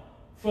up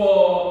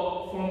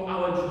from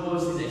our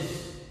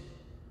drowsiness.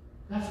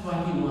 That's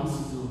what he wants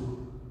to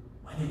do.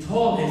 When he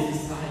told his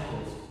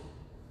disciples,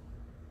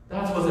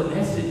 that was a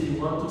message he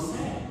wanted to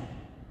send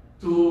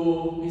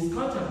to his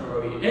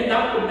contemporary. And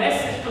that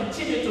message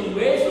continues to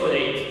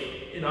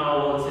resonate in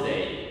our world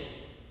today.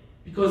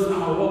 Because in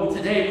our world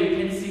today, we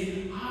can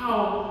see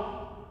how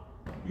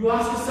you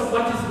ask yourself,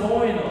 what is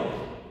going on?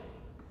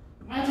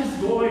 What is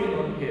going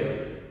on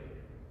here?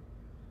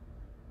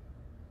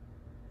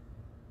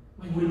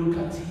 When we look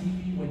at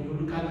TV, when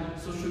we look at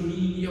social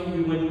media,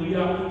 when we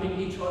are putting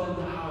each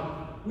other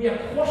down, we are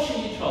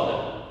questioning each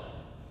other.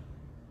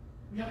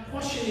 We are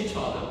questioning each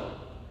other.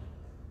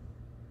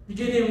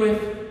 Beginning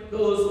with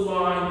those who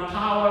are in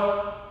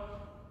power,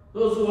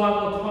 those who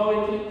have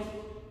authority.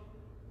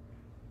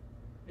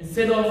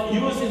 Instead of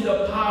using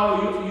the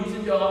power,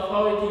 using your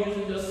authority,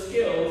 using your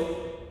skills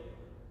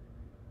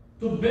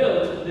to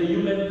build the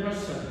human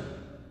person,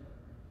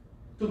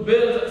 to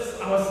build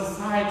our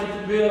society,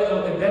 to build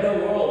a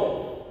better world,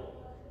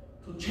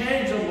 to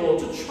change the world,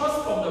 to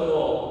transform the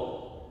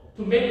world,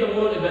 to make the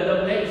world a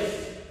better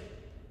place.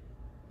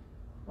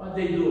 What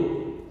they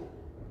do,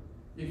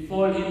 they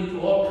fall into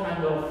all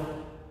kinds of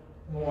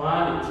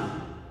morality,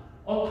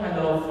 all kinds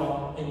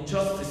of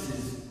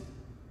injustices,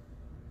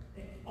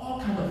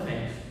 all kinds of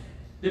things.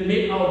 They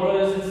make our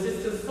brothers and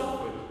sisters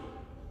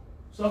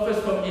suffer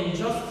from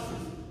injustices.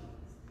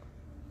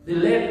 They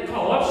let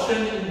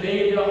corruption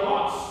invade their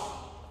hearts.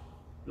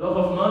 Love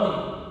of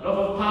money, love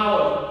of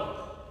power,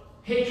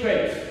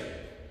 hatred,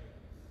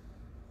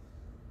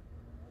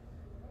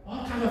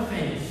 all kinds of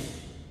things.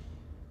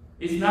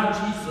 It's not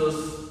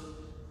Jesus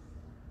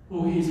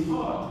who is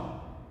hard.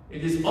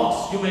 It is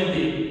us human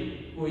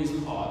beings who is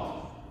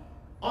hard.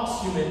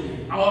 Us human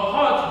beings. Our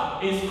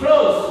heart is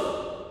closed.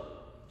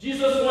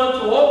 Jesus wants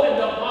to open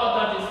the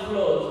heart that is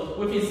closed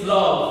with his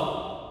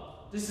love.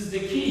 This is the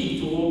key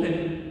to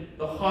open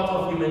the heart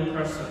of human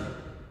person.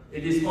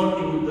 It is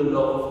only with the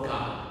love of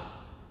God.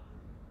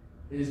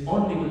 It is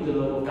only with the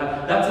love of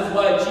God. That is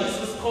why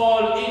Jesus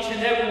called each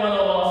and every one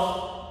of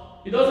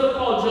us. He doesn't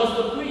call just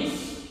the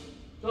priests,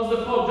 just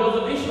the pope, just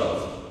the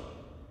bishops.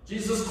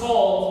 Jesus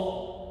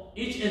called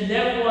each and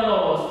every one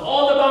of us,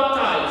 all the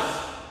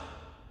baptized.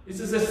 This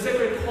is a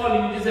sacred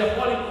calling. It is a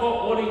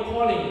holy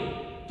calling.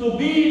 To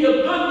be the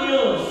good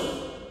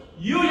news.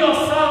 You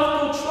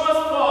yourself to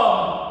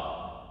transform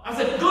as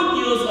the good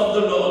news of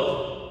the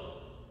Lord.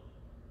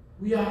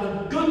 We are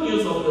the good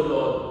news of the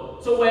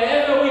Lord. So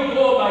wherever we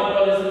go, my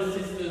brothers and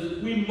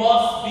sisters, we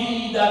must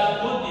be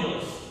that good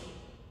news.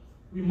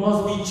 We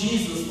must be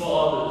Jesus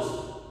for others.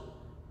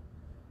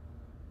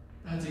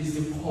 That is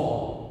the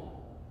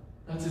call.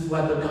 That is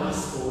what the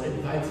gospel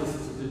invites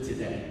us to do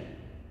today.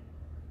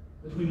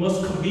 That we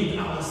must commit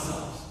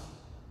ourselves.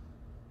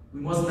 We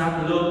must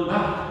not look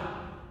back.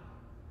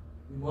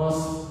 We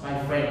must,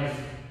 my friends,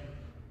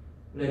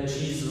 let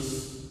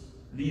Jesus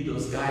lead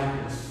us,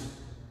 guide us,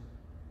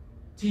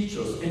 teach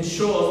us, and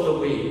show us the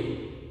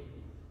way.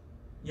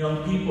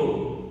 Young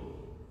people,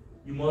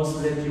 you must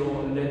let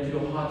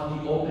your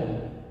heart be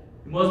open.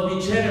 You must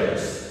be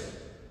generous.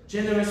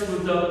 Generous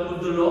with the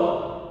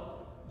Lord.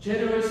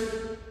 Generous.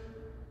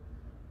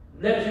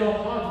 Let your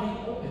heart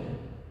be open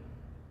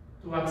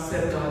to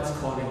accept God's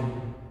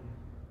calling.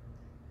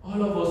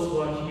 All of us who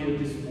are here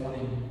this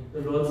morning,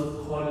 the Lord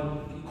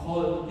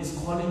is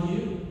calling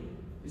you.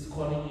 He's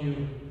calling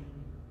you.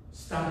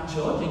 Stop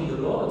judging the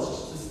Lord.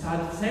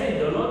 Start saying,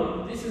 the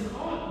Lord, this is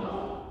hard.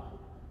 No.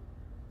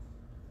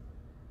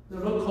 The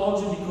Lord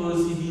called you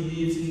because he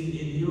believes in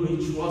you.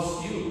 He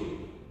trusts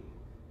you.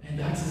 And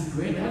that is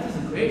great. That is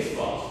a great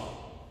spot.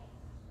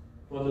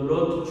 For the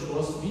Lord to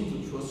trust me,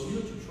 to trust you,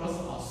 to trust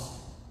us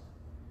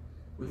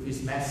with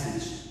his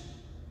message.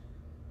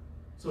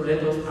 So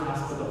let us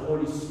ask for the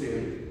Holy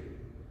Spirit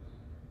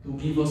to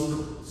give us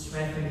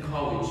strength and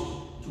courage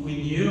to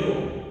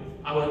renew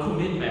our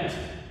commitment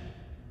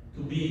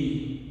to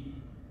be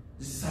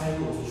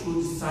disciples,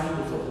 true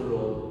disciples of the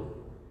Lord.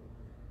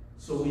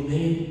 So we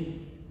may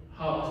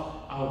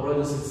help our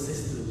brothers and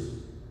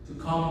sisters to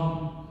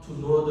come to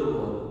know the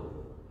Lord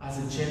as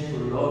a gentle,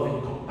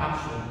 loving,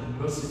 compassionate, and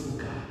merciful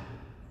God.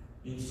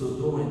 In so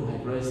doing, my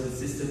brothers and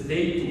sisters,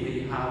 they too may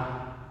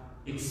have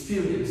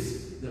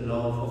experienced the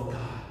love of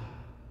God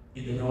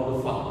in the name of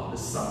the Father, the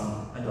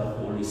Son, and the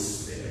Holy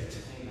Spirit.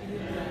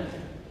 Amen.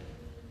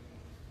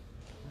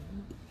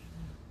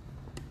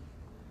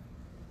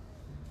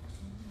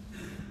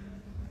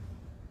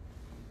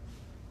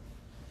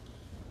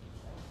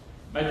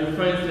 My dear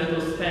friends, let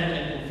us stand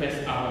and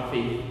confess our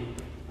faith.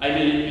 I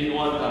believe in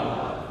one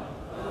God.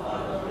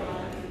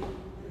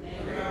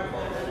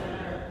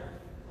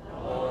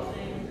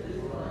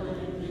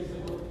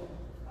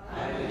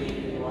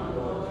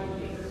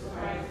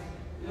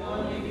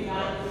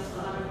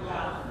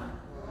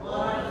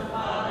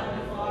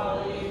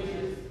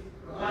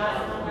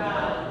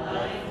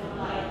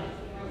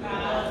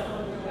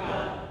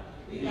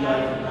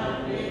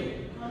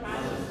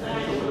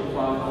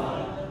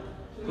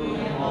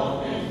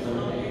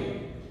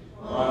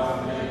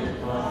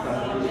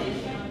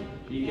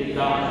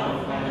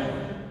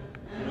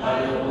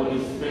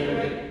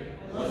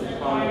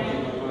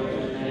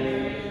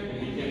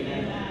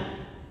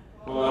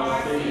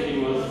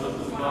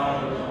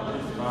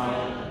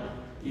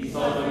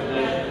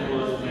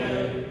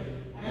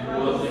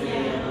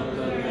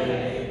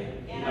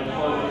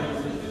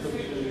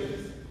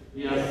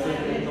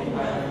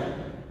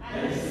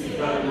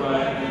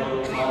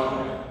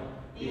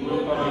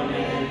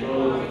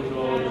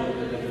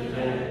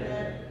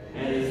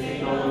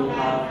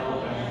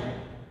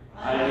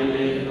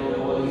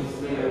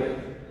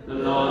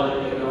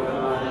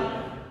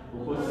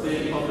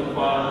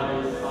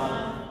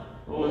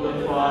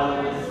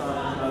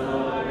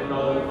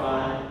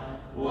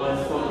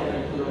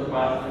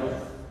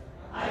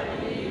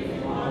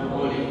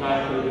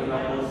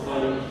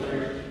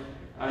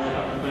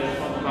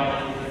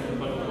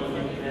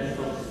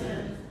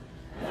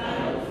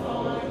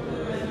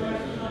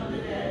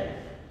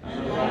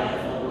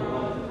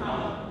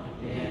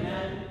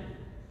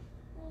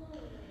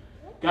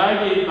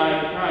 Guided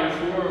by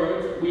Christ's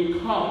word, we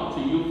come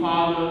to you,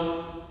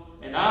 Father,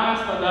 and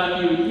ask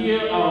that you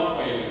hear our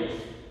prayers.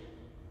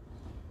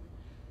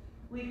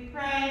 We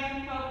pray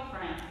for Pope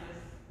Francis,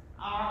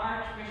 our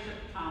Archbishop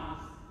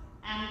Thomas,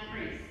 and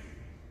priests,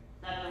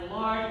 that the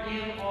Lord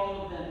give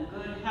all of them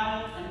good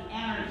health and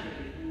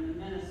energy in the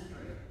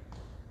ministry.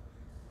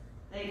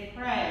 They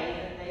pray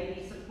that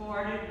they be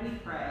supported. We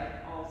pray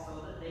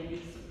also that they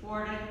be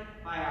supported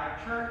by our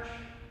church,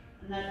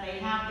 and that they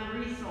have the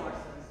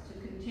resources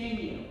to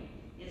continue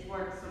his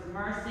works of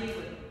mercy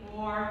with the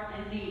poor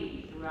and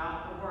needy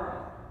throughout the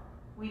world.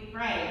 We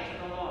pray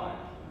to the Lord.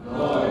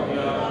 Lord, hear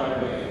our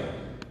prayer.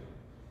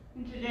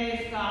 In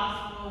today's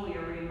gospel, we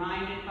are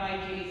reminded by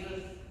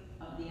Jesus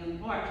of the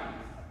importance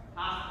of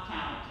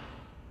hospitality,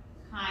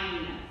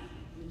 kindness,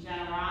 and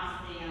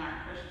generosity in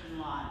our Christian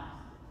lives.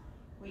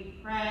 We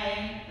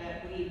pray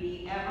that we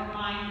be ever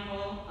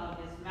mindful of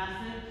his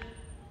message,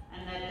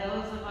 and that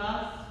those of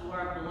us who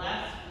are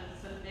blessed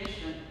with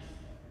sufficient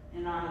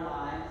in our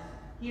lives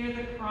hear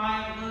the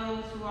cry of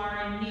those who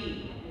are in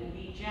need and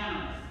be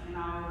generous in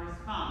our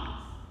response.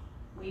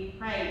 We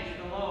pray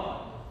to the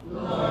Lord.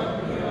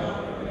 Lord, hear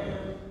our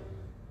prayer.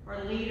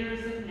 For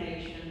leaders of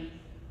nations,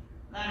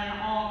 that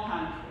in all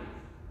countries,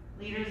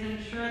 leaders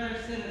ensure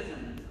their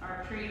citizens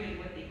are treated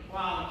with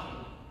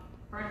equality,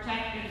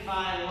 protected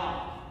by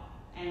law,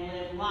 and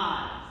live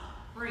lives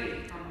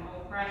free from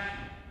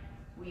oppression.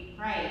 We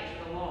pray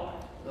to the Lord.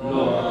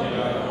 Lord,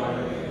 hear our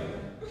prayer.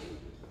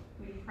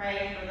 We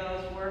pray for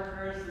those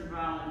workers and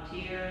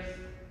volunteers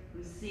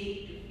who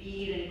seek to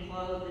feed and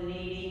clothe the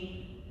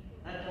needy,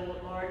 that the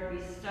Lord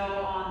bestow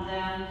on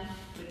them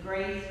the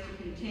grace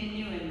to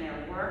continue in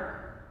their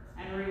work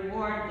and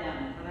reward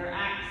them for their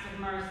acts of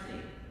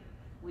mercy.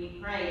 We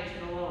pray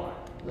to the Lord.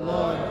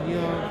 Lord,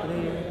 hear our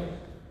prayer.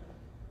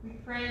 We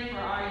pray for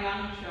our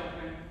young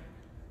children,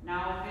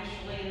 now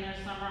officially in their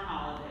summer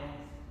holidays.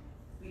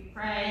 We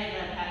pray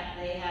that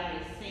they have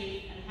a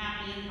safe and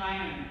happy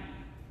environment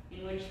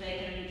in which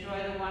they can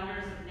enjoy the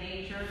wonders of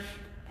nature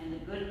and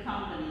the good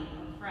company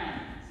of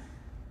friends.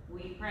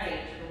 We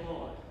pray to the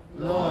Lord.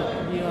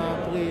 Lord, hear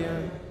our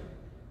prayer.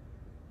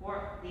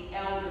 For the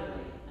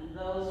elderly and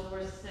those who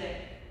are sick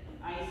and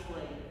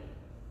isolated,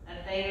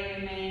 that they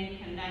remain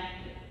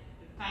connected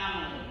to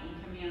family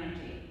and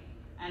community,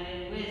 and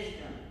in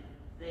wisdom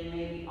they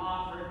may be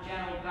offered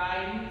gentle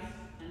guidance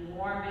and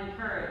warm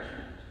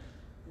encouragement.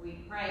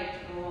 We pray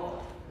to the Lord.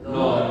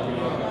 Lord,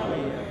 hear our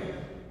prayer.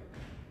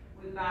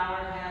 We bow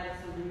our heads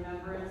and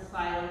remember in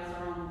silence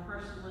our own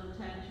personal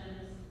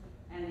intentions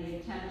and the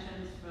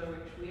intentions for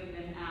which we have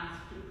been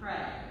asked to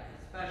pray,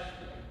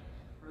 especially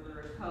for the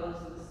repose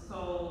of the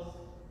souls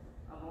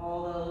of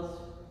all those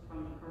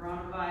from the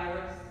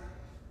coronavirus,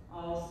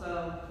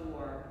 also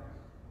for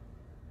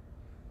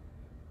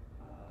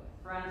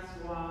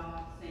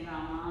Francois Saint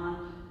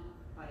Amand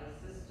by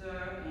his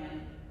sister,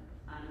 and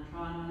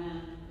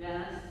Antoine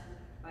Dennis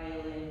by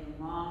Elaine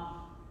Lamont.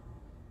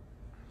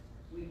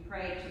 We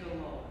pray to the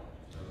Lord.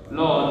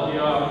 Lord,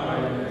 hear our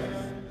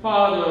prayer.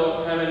 Father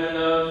of heaven and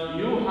earth,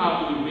 you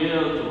have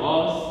revealed to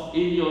us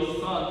in your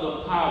Son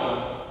the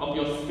power of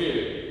your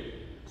Spirit.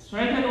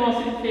 Strengthen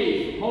us in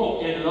faith,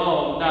 hope, and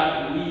love,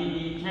 that we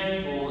be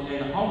gentle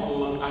and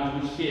humble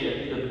as we share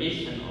in the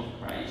mission of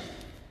Christ.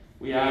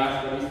 We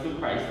ask for this through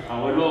Christ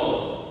our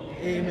Lord.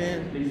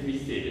 Amen. Please be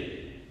seated.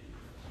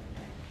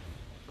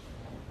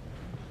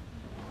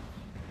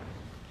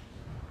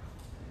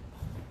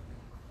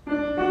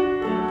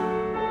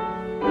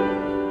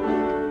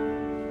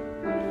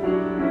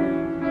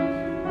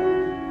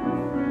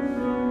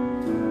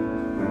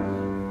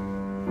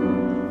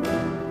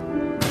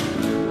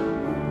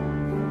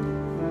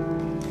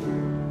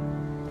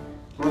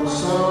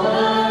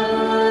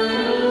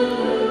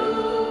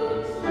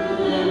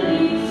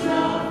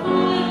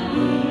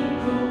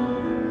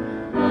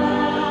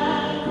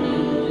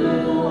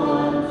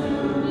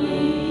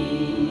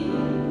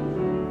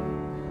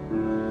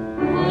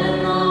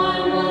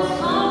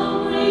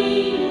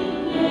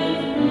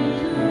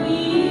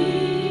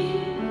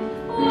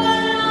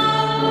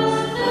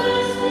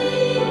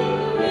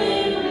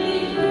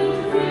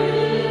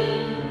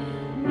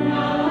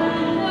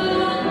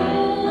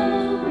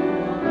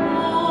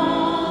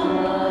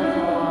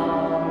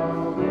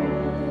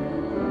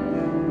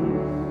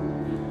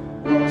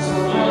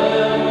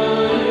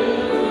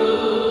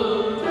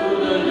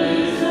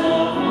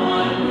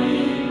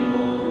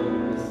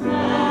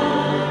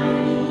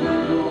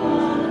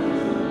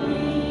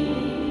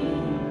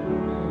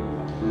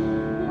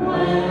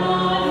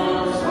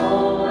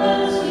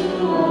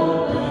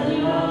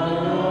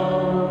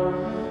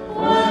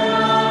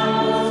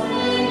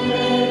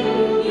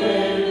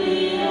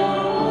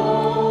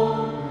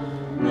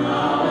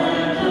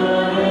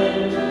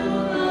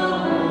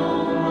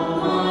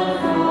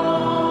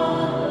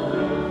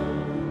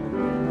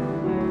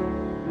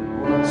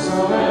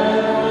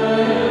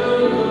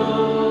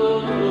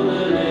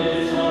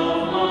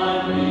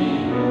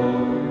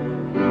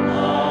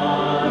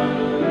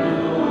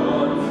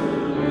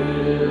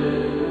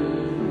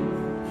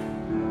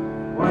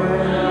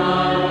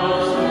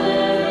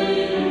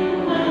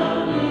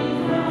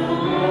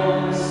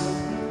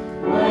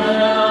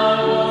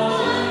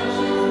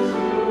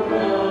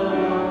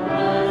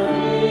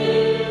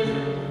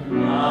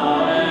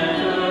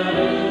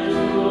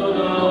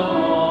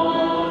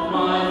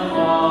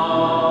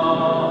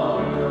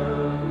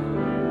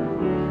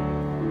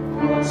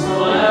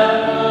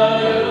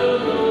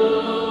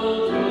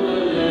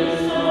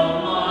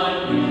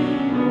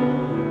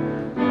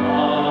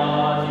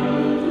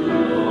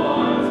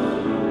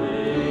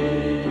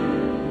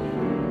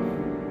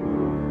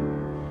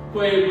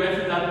 Pray,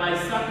 brethren, that my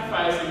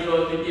sacrifice and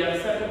yours may be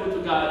acceptable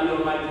to God, the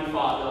Almighty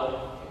Father.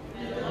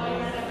 And the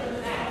Lord accept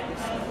the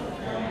sacrifice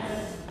from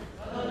us,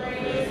 for the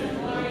greatness and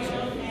glory of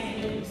his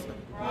name,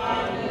 for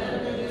our good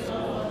and the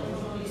good of his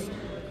Holy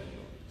Spirit.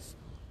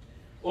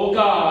 O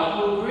God,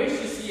 who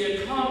graciously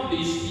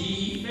accomplished the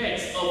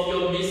effects of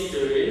your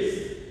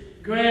mysteries,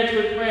 grant,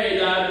 we pray,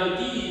 that the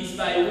deeds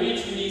by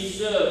which we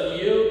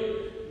serve you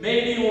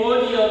may be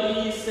worthy of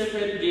these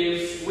sacred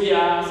gifts. We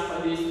ask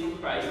for this through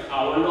Christ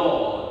our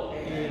Lord.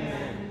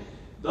 Amen.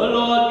 The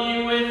Lord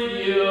be with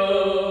you.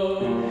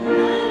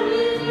 And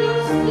with your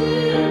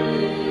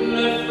spirit,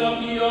 Lift up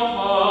your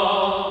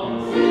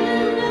hearts.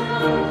 fill them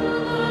to the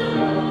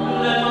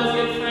Lord. Let us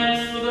give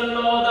thanks to the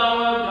Lord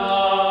our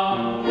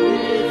God. It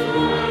is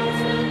right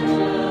and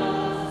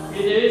just.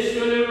 It is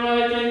surely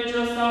right and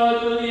just, our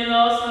duty and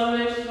our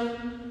salvation,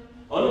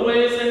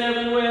 always and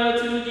everywhere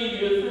to give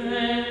you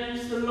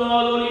thanks, the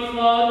Lord, Holy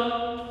Father,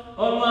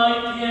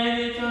 Almighty and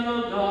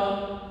eternal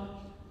God.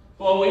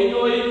 For we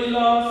know it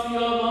belongs to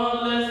your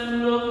boundless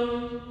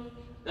glory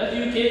that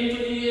you came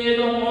to the aid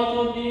of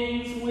mortal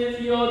beings with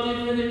your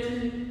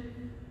divinity,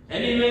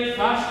 and even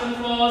fashioned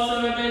for us a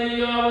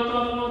remedy out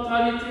of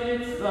mortality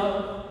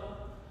itself,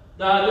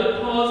 that the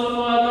cause of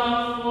our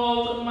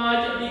downfall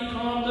might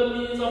become the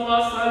means of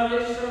our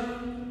salvation.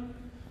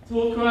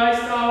 Through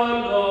Christ our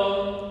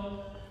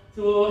Lord,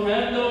 to whom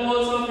the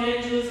host of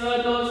angels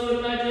adores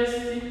your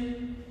majesty,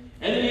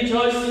 and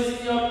rejoices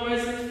in your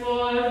presence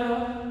forever.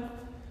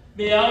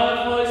 May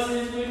our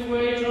voices, we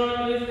pray,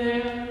 join with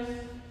theirs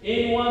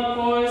in one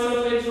chorus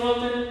of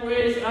exultant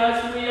praise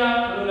as we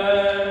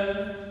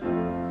acclaim.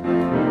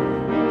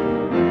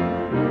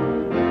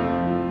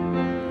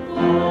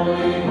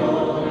 Holy,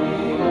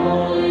 holy,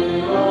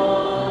 holy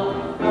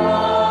Lord,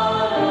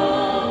 God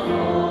of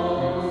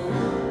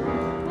hosts.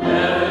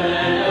 Heaven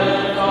and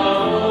earth are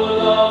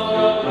full of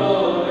your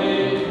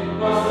glory.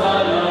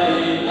 Hosanna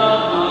in the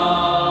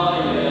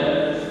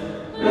highest.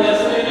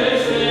 Blessed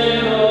is he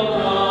who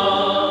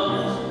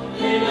comes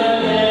in the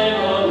name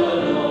of the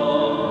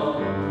Lord.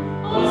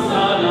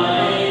 Hosanna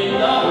in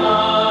the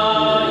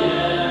highest.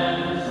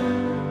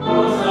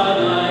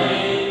 Hosanna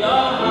in the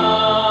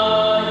highest.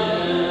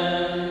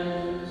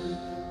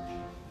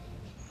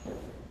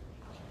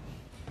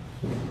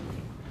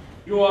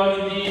 You are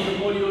indeed the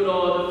holy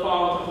Lord, the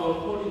fount of all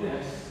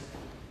holiness.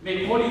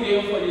 Make holy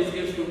them for these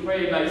gifts, we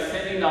pray, by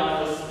sending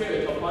down your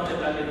Spirit upon them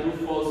that they do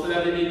fall, so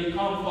that they may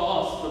become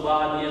for us the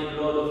body and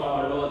blood of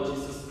our Lord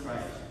Jesus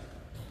Christ.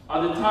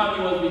 At the time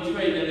he was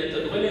betrayed and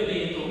entered willingly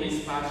into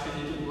his passion,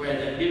 he took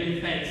bread, and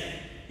giving thanks,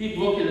 he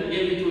broke it and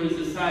gave it to his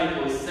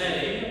disciples,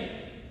 saying,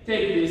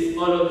 "Take this,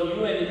 all of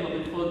you, and eat of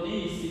it, for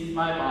this is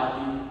my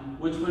body,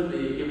 which will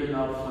be given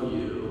up for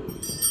you."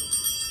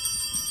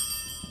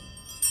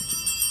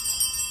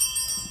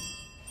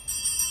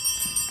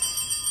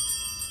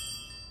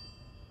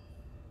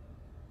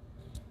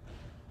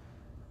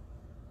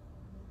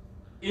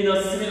 In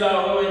a similar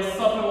way, when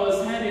supper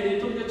was handed, he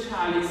took the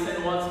chalice,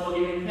 and once more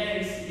giving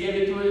thanks, he gave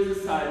it to his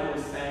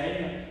disciples, saying,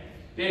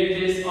 "Take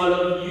this, all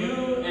of you,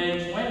 and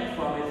drink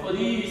from it, for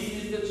this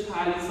is the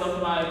chalice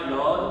of my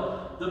blood,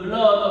 the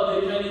blood of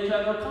the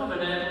eternal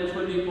covenant, which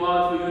will be poured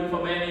out for you and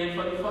for many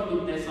for the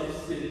forgiveness of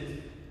sins.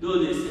 Do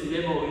this in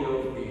memory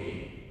of me."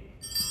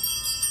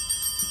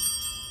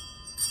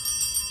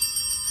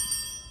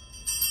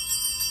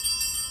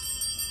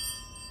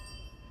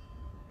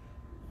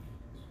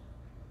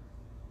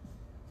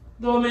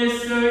 The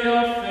mystery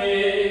of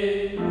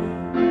faith.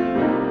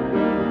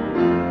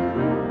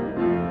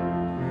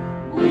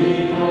 We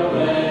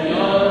proclaim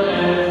your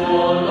death, O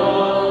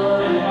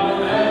Lord, and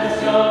confess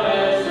your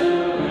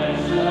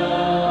resurrection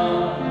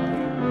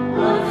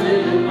until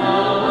you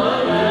come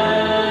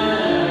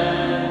again,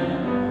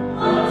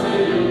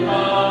 until you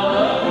come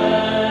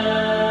again.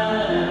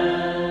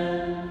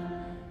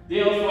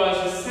 Therefore, as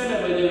we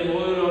celebrate the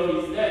memorial of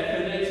his death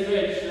and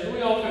resurrection, we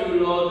offer you,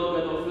 Lord, the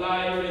bread of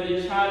life and the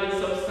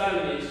chalice of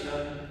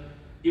salvation,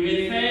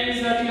 giving thanks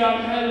that you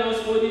have held us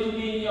worthy to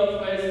be in your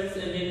presence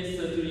and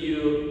minister to you.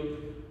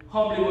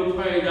 Humbly we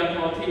pray that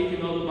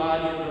partaking of the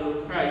body and blood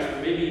of Christ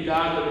we may be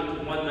gathered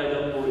into one by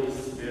the Holy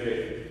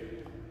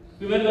Spirit.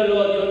 Remember,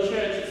 Lord, your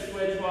church is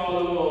spread throughout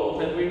the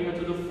world, and bring her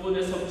to the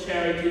fullness of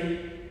charity,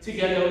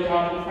 together with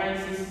Cardinal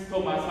Francis,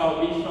 Thomas, our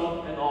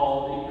bishop, and all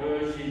the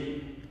clergy.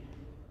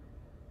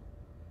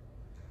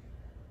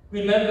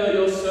 Remember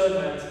your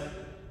servant,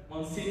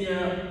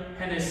 Monsignor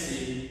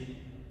Hennessy,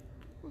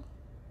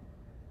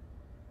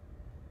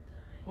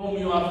 whom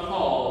you have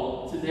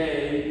called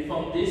today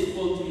from this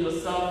world to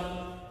yourself,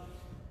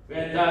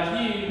 and that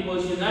he who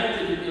was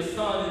united with your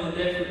Son in the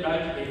death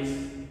like his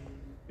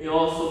may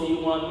also be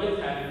one with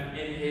him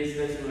in his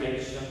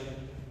resurrection.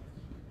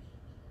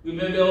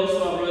 Remember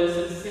also our brothers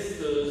and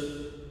sisters,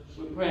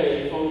 we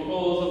pray for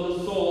repose of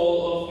the soul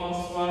of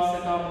Francois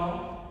Saint-Amand,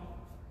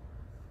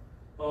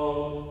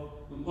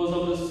 repose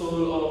of the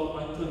soul of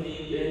Anthony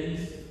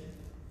Dennis,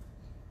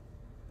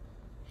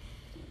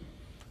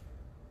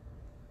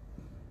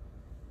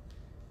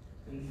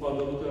 and for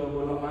Dr.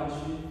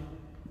 Bolamachi,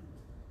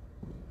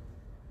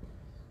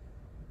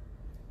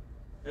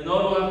 and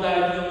all who have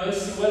died in your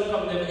mercy,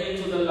 welcome them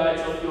into the light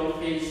of your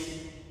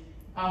face.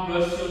 Have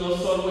mercy on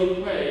us all, we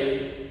pray.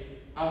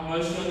 Have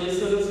mercy on the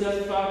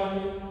Celestial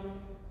family.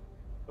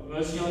 Have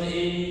mercy on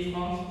Amy,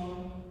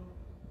 François,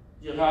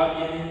 Gerard,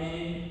 Bien-Aimé,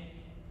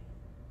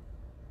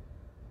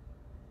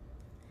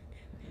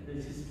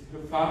 and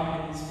her family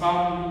and his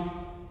family.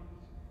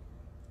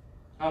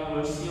 Have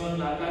mercy on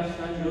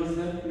Natasha,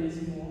 Joseph,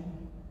 Plaisimont.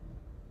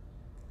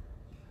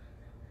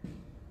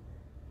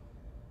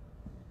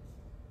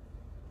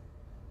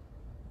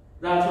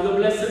 That for the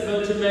Blessed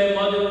Virgin Mary,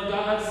 Mother of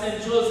God,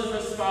 Saint Joseph,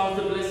 her spouse,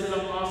 the blessed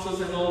apostles,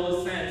 and all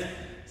the saints,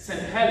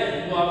 Saint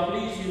Helen, who have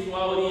pleased you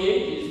throughout the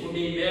ages, who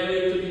may marry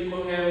to be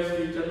co-heirs to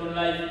eternal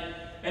life,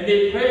 and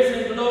may praise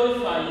and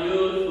glorify you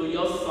through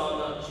your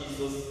Son,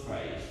 Jesus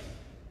Christ.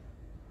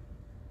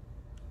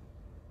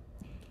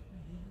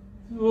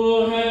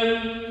 Through him,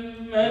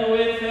 and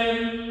with him,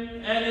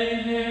 and in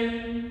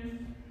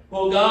him,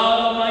 O God,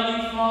 Almighty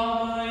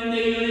Father, in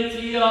the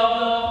unity of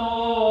the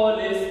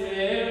Holy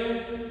Spirit,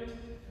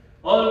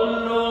 all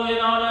glory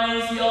and honor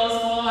is yours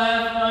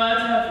forever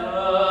and ever.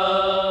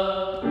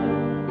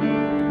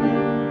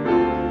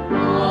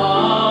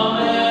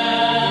 Amen,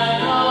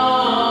 amen,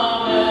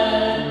 amen,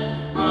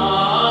 amen,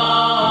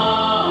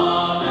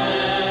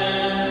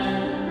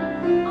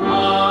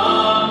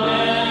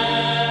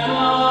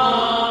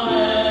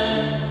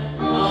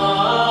 amen.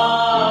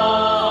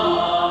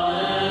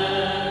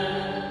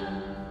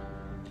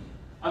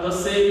 At the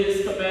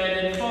Savior's command,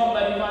 informed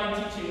by divine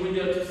teaching, we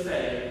dare to say,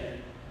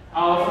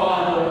 Our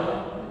Father,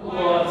 who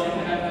art in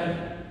heaven,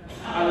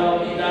 hallowed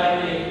be thy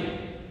name.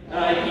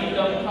 Thy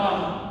kingdom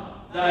come,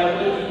 thy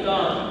will be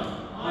done,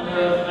 on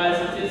earth as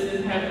it is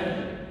in heaven.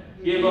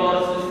 Give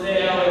us this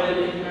day our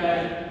daily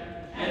bread,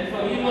 and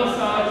forgive us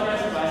our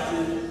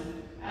trespasses,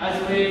 as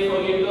we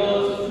forgive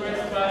those who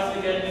trespass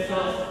against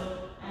us.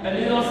 And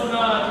lead us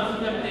not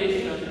into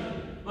temptation,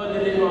 but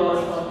deliver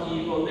us from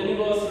evil.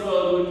 Deliver us,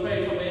 Lord, we pray,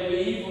 from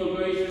every evil,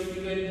 graciously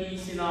and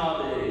peace in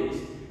our days,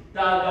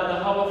 that by the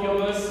help of your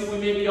mercy we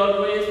may be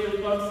always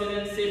with constant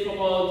and safe from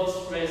all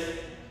distress,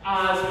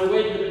 as we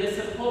wait the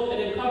blessed hope and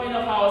the coming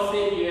of our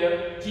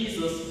Savior,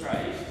 Jesus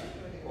Christ.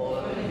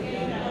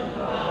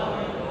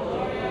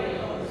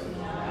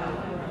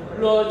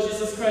 Lord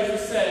Jesus Christ, you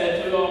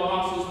said to your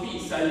apostles,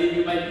 "Peace I leave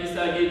you, my peace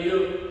I give you.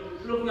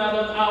 Look not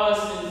on our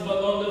sins,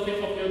 but on the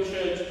faith of your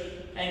church,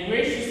 and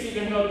graciously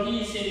give her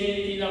peace and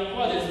unity in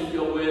accordance with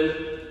your will,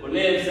 who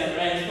lives and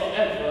reigns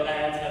forever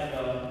and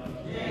ever."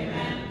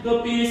 Amen.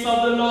 The peace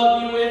of the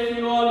Lord be with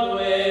you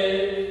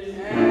always.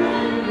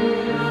 And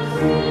with your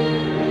spirit.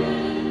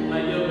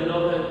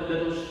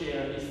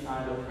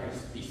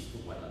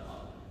 one another.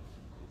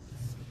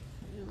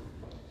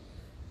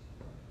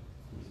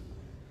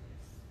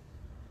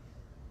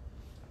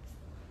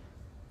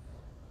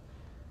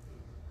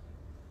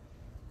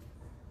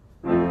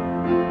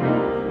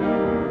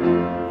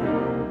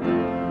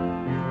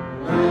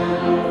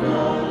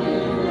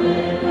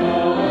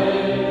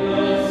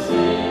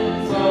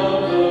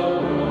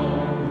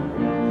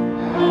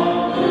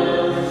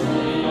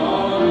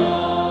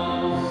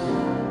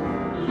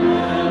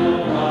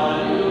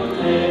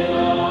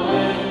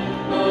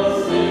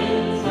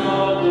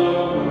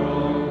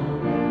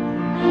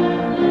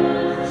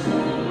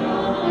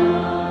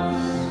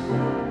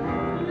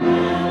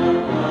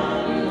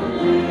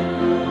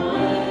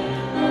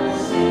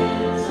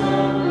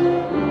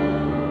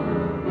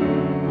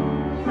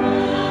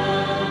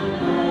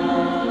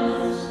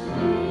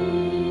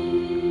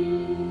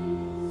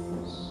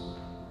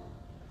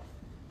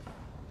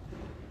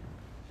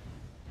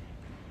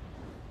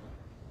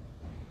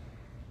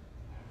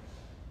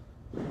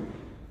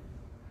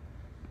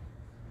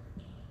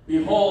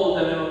 Behold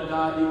the Lamb of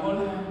God, the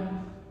Holy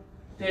Lamb,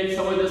 takes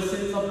away the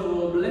sins of the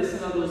world.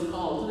 Blessed are those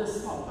called to the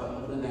supper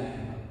of the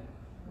Lamb.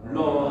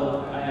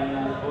 Lord, I am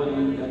not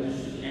worthy that you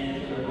should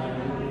enter my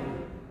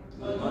room,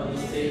 but only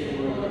say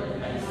the word,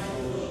 and my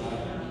soul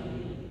shall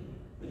be.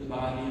 With the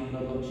body and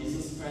blood of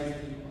Jesus Christ,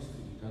 we must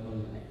be eternal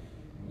life.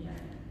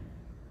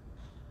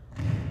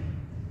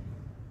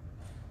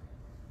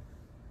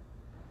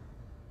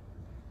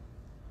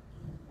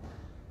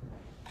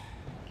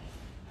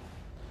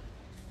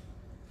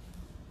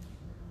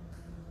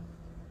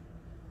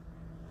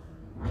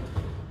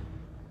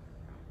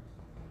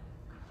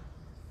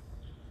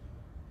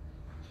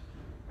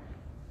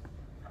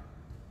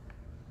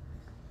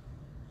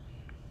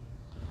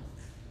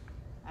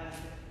 As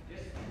the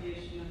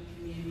distribution of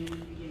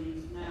communion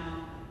begins now,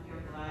 we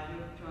are glad you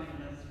have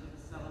joined us for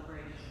the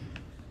celebration.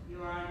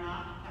 You are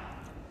not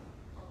Catholic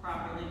or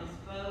properly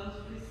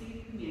disposed to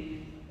receive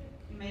communion.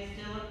 You may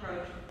still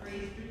approach the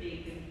priest or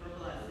deacon for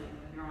blessing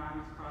with your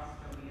arms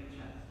crossed over your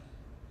chest.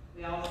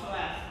 We also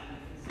ask you to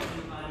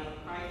consider the body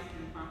of Christ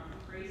in front of the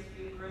priest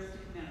for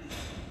Eucharistic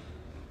ministry.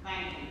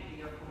 Thank you for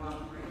your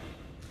cooperation.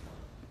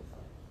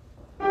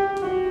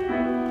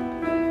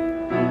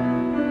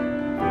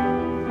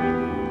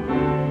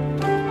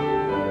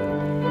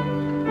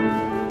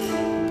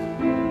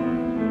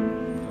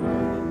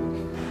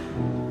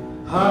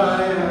 I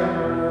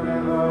heard the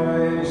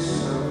voice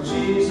of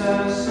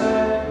Jesus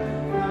say,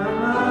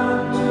 "Come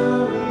unto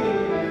me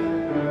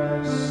and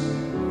rest.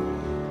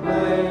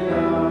 Lay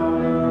down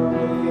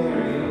the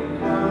weary,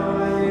 come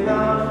lay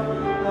down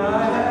thy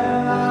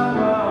head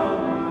upon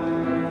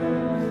my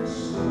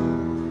breast."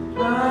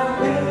 I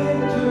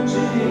came to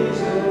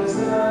Jesus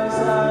as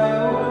I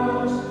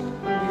was,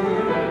 he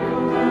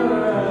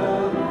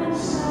recovered and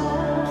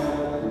said,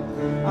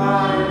 I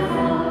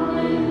found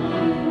in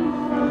you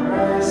a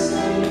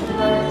resting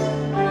place,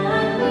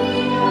 and he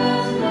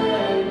has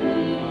made me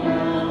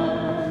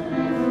glad.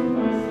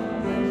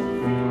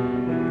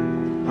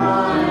 I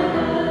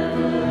heard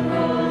the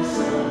voice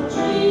of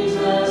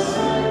Jesus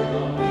say,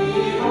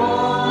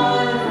 "Behold,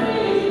 I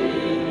bring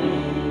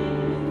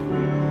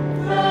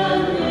the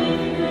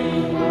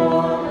living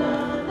water,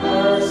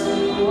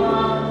 thirsty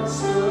ones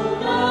to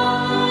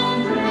come and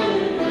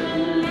drink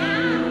and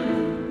live."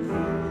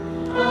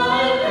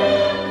 I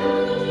came to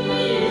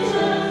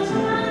Jesus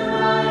and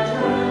I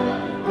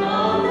drank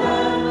of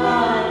that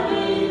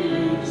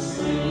life-giving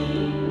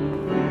stream.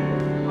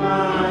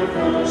 My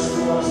thirst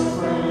was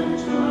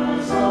quenched, my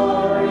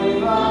soul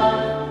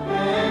revived,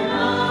 and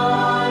now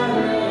I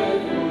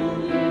live in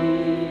thee.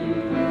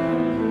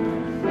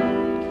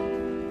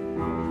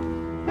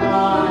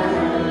 I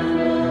heard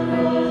the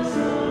voice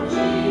of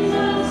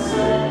Jesus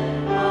say,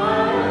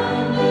 "I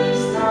am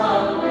this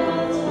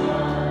coward's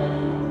life.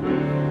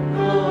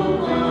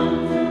 Come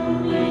unto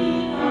me,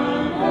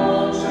 and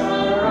all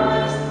shall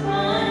rise,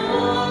 and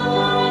all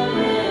thy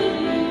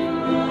living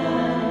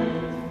right."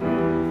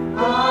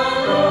 I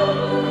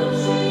looked to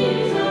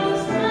Jesus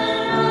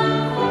and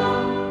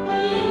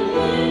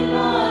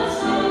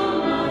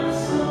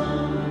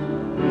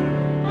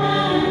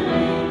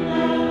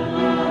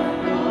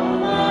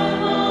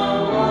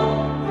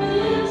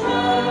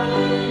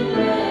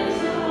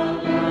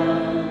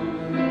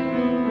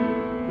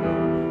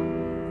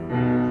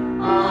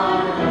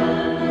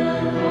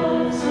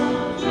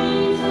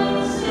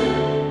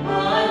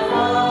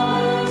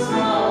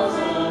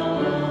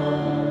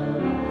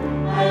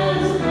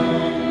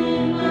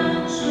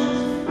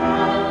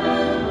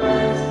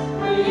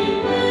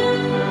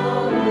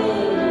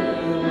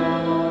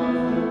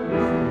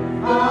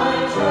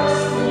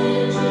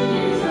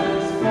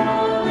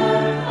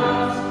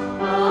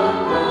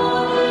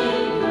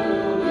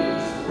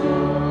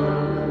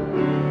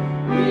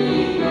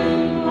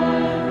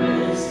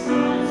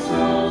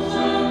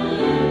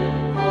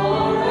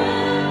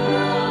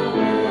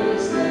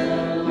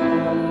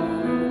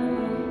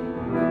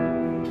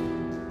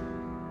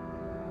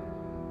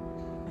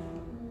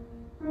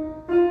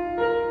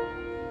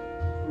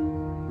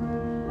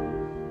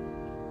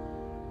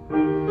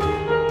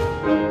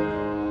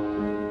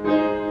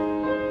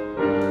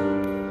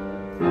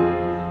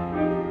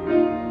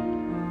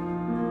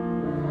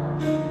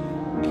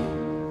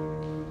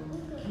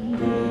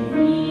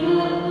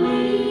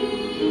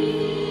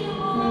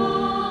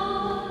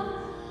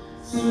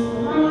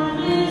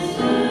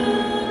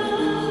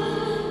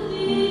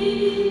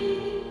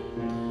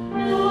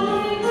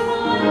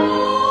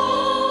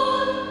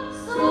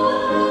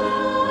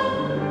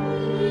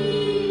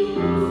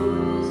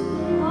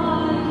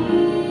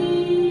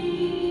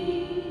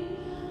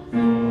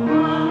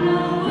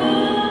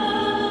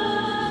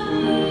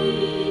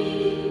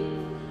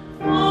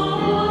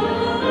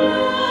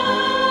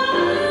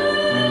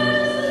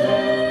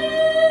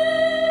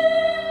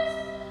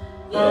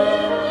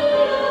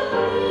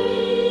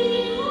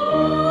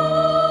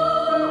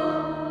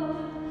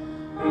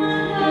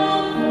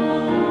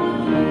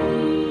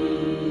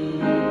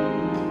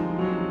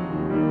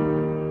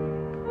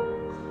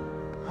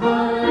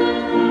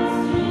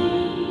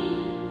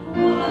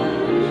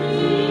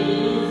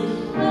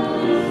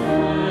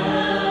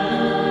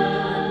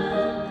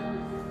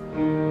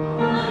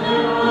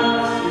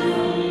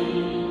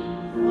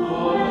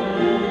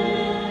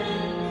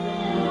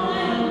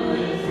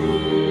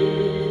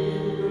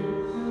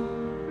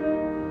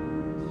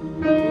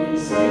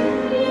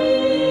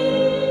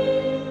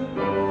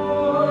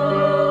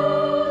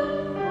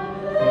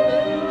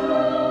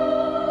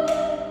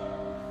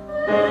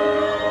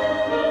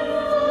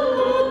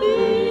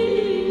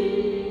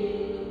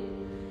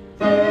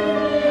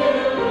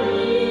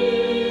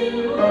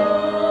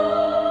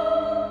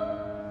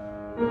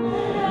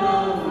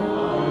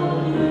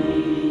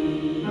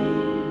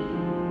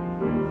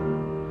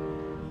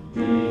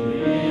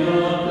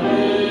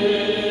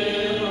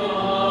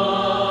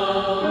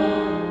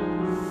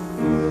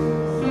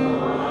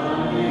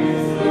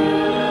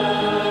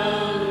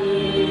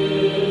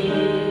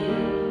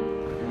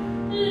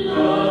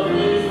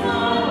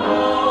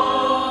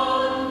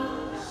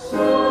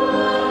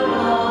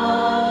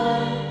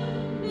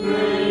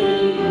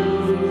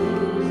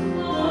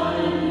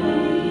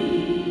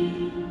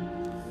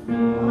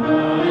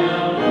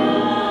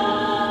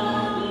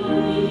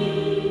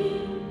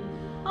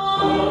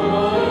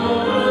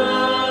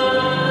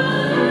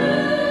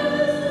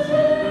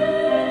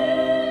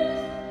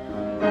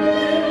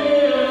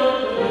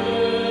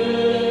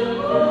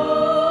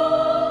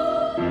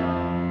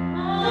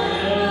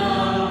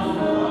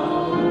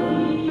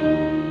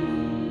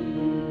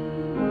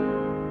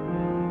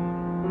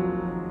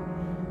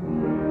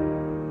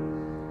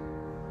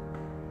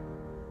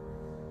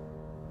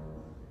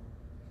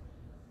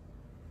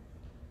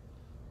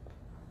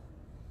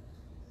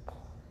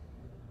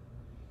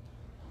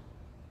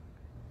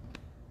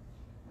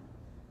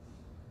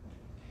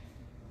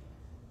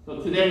So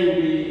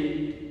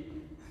today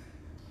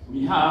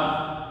we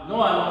have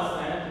no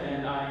announcement,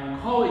 and I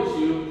encourage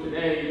you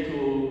today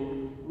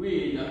to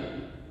read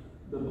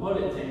the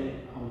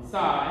bulletin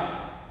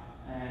outside,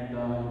 and you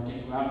can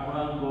grab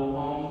one, go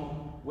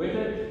home with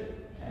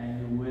it,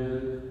 and you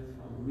will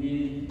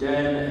read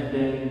them and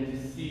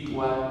then see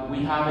what we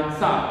have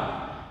inside.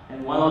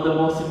 And one of the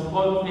most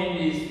important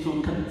things is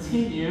to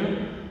continue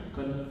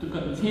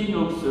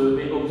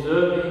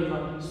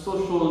observing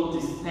social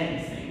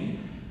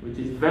distancing, which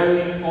is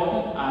very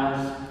important.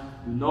 As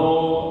you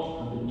know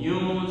on the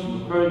news,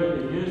 you heard in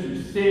the news, you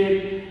see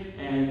it,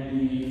 and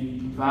the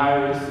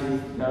virus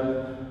is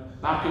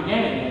back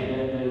again, and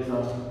then there's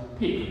a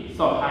peak,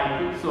 so high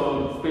peak, so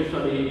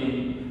especially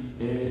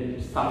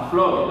in South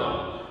Florida.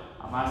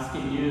 I'm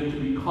asking you to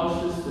be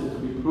cautious and to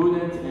be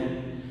prudent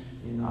in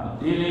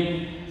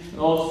dealing, and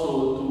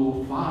also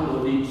to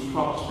follow the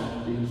instruction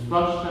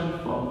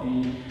from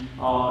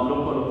the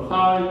local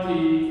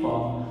authority,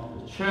 from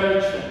the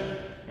church,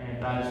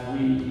 and as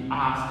we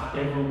ask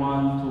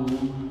everyone to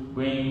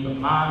bring the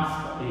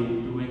mask,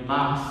 doing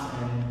masks,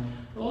 and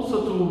also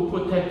to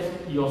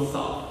protect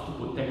yourself,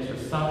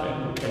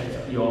 and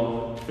protect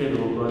your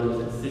fellow brothers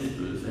and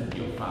sisters and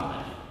your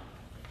family.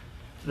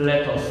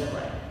 Let us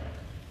pray.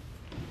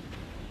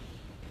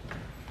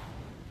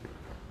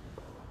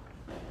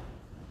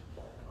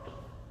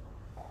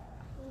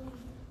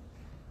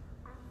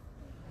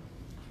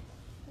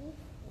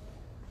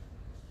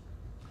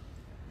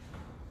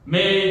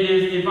 May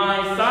this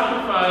divine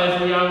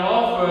sacrifice we have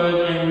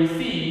offered and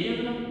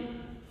received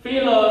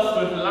fill us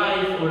with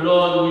life, O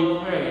Lord, we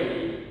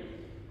pray,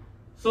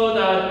 so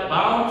that,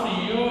 bound to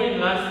you in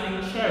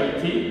lasting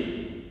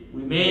charity,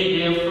 we may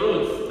bear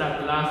fruits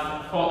that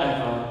last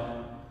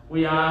forever.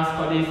 We ask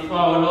for this through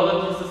our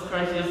Lord Jesus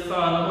Christ, your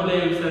Son, who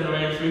lives and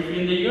reigns with you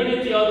in the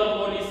unity of the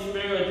Holy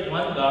Spirit,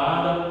 one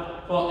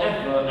God,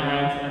 forever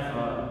and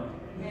ever.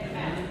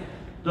 Amen.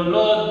 The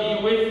Lord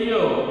be with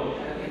you.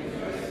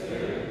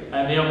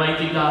 And may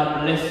Almighty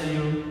God bless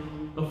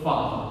you, the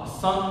Father, the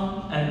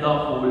Son, and the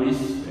Holy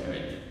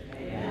Spirit.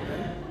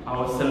 Amen.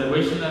 Our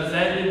celebration has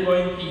ended. Go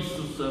in peace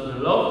to serve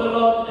and love the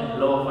Lord and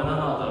love one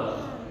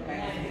another.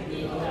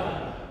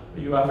 Amen.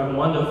 You have a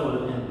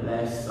wonderful and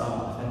blessed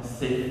and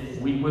safe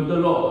week with the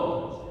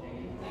Lord.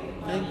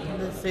 Thank you.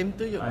 The same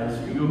to you.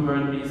 As you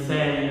heard me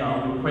saying,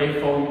 we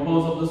pray for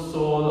repose of the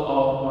soul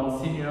of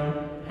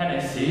Monsignor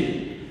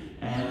Hennessy,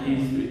 and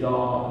he's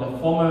the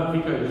former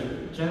Vicar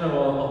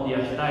General of the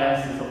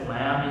Archdiocese of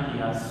Miami. He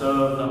has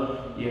served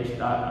the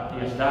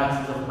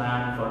Archdiocese of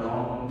Miami for a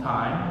long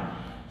time.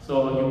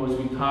 So he was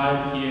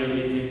retired here,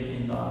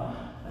 living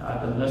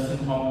at the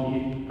nursing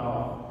home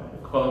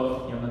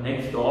called the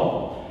next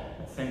door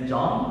at St.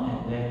 John.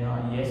 And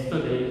then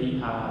yesterday he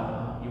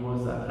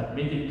was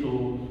admitted to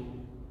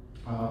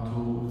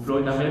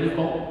Florida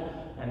Medical,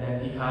 and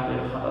then he had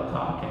a heart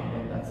attack, and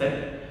then that's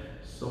it.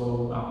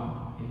 So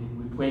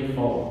we pray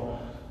for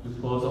the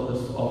repose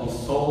of his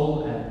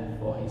soul, and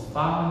for his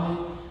family,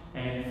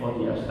 and for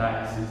the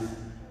Archdiocese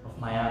of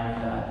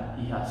Miami that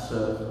he has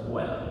served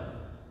well.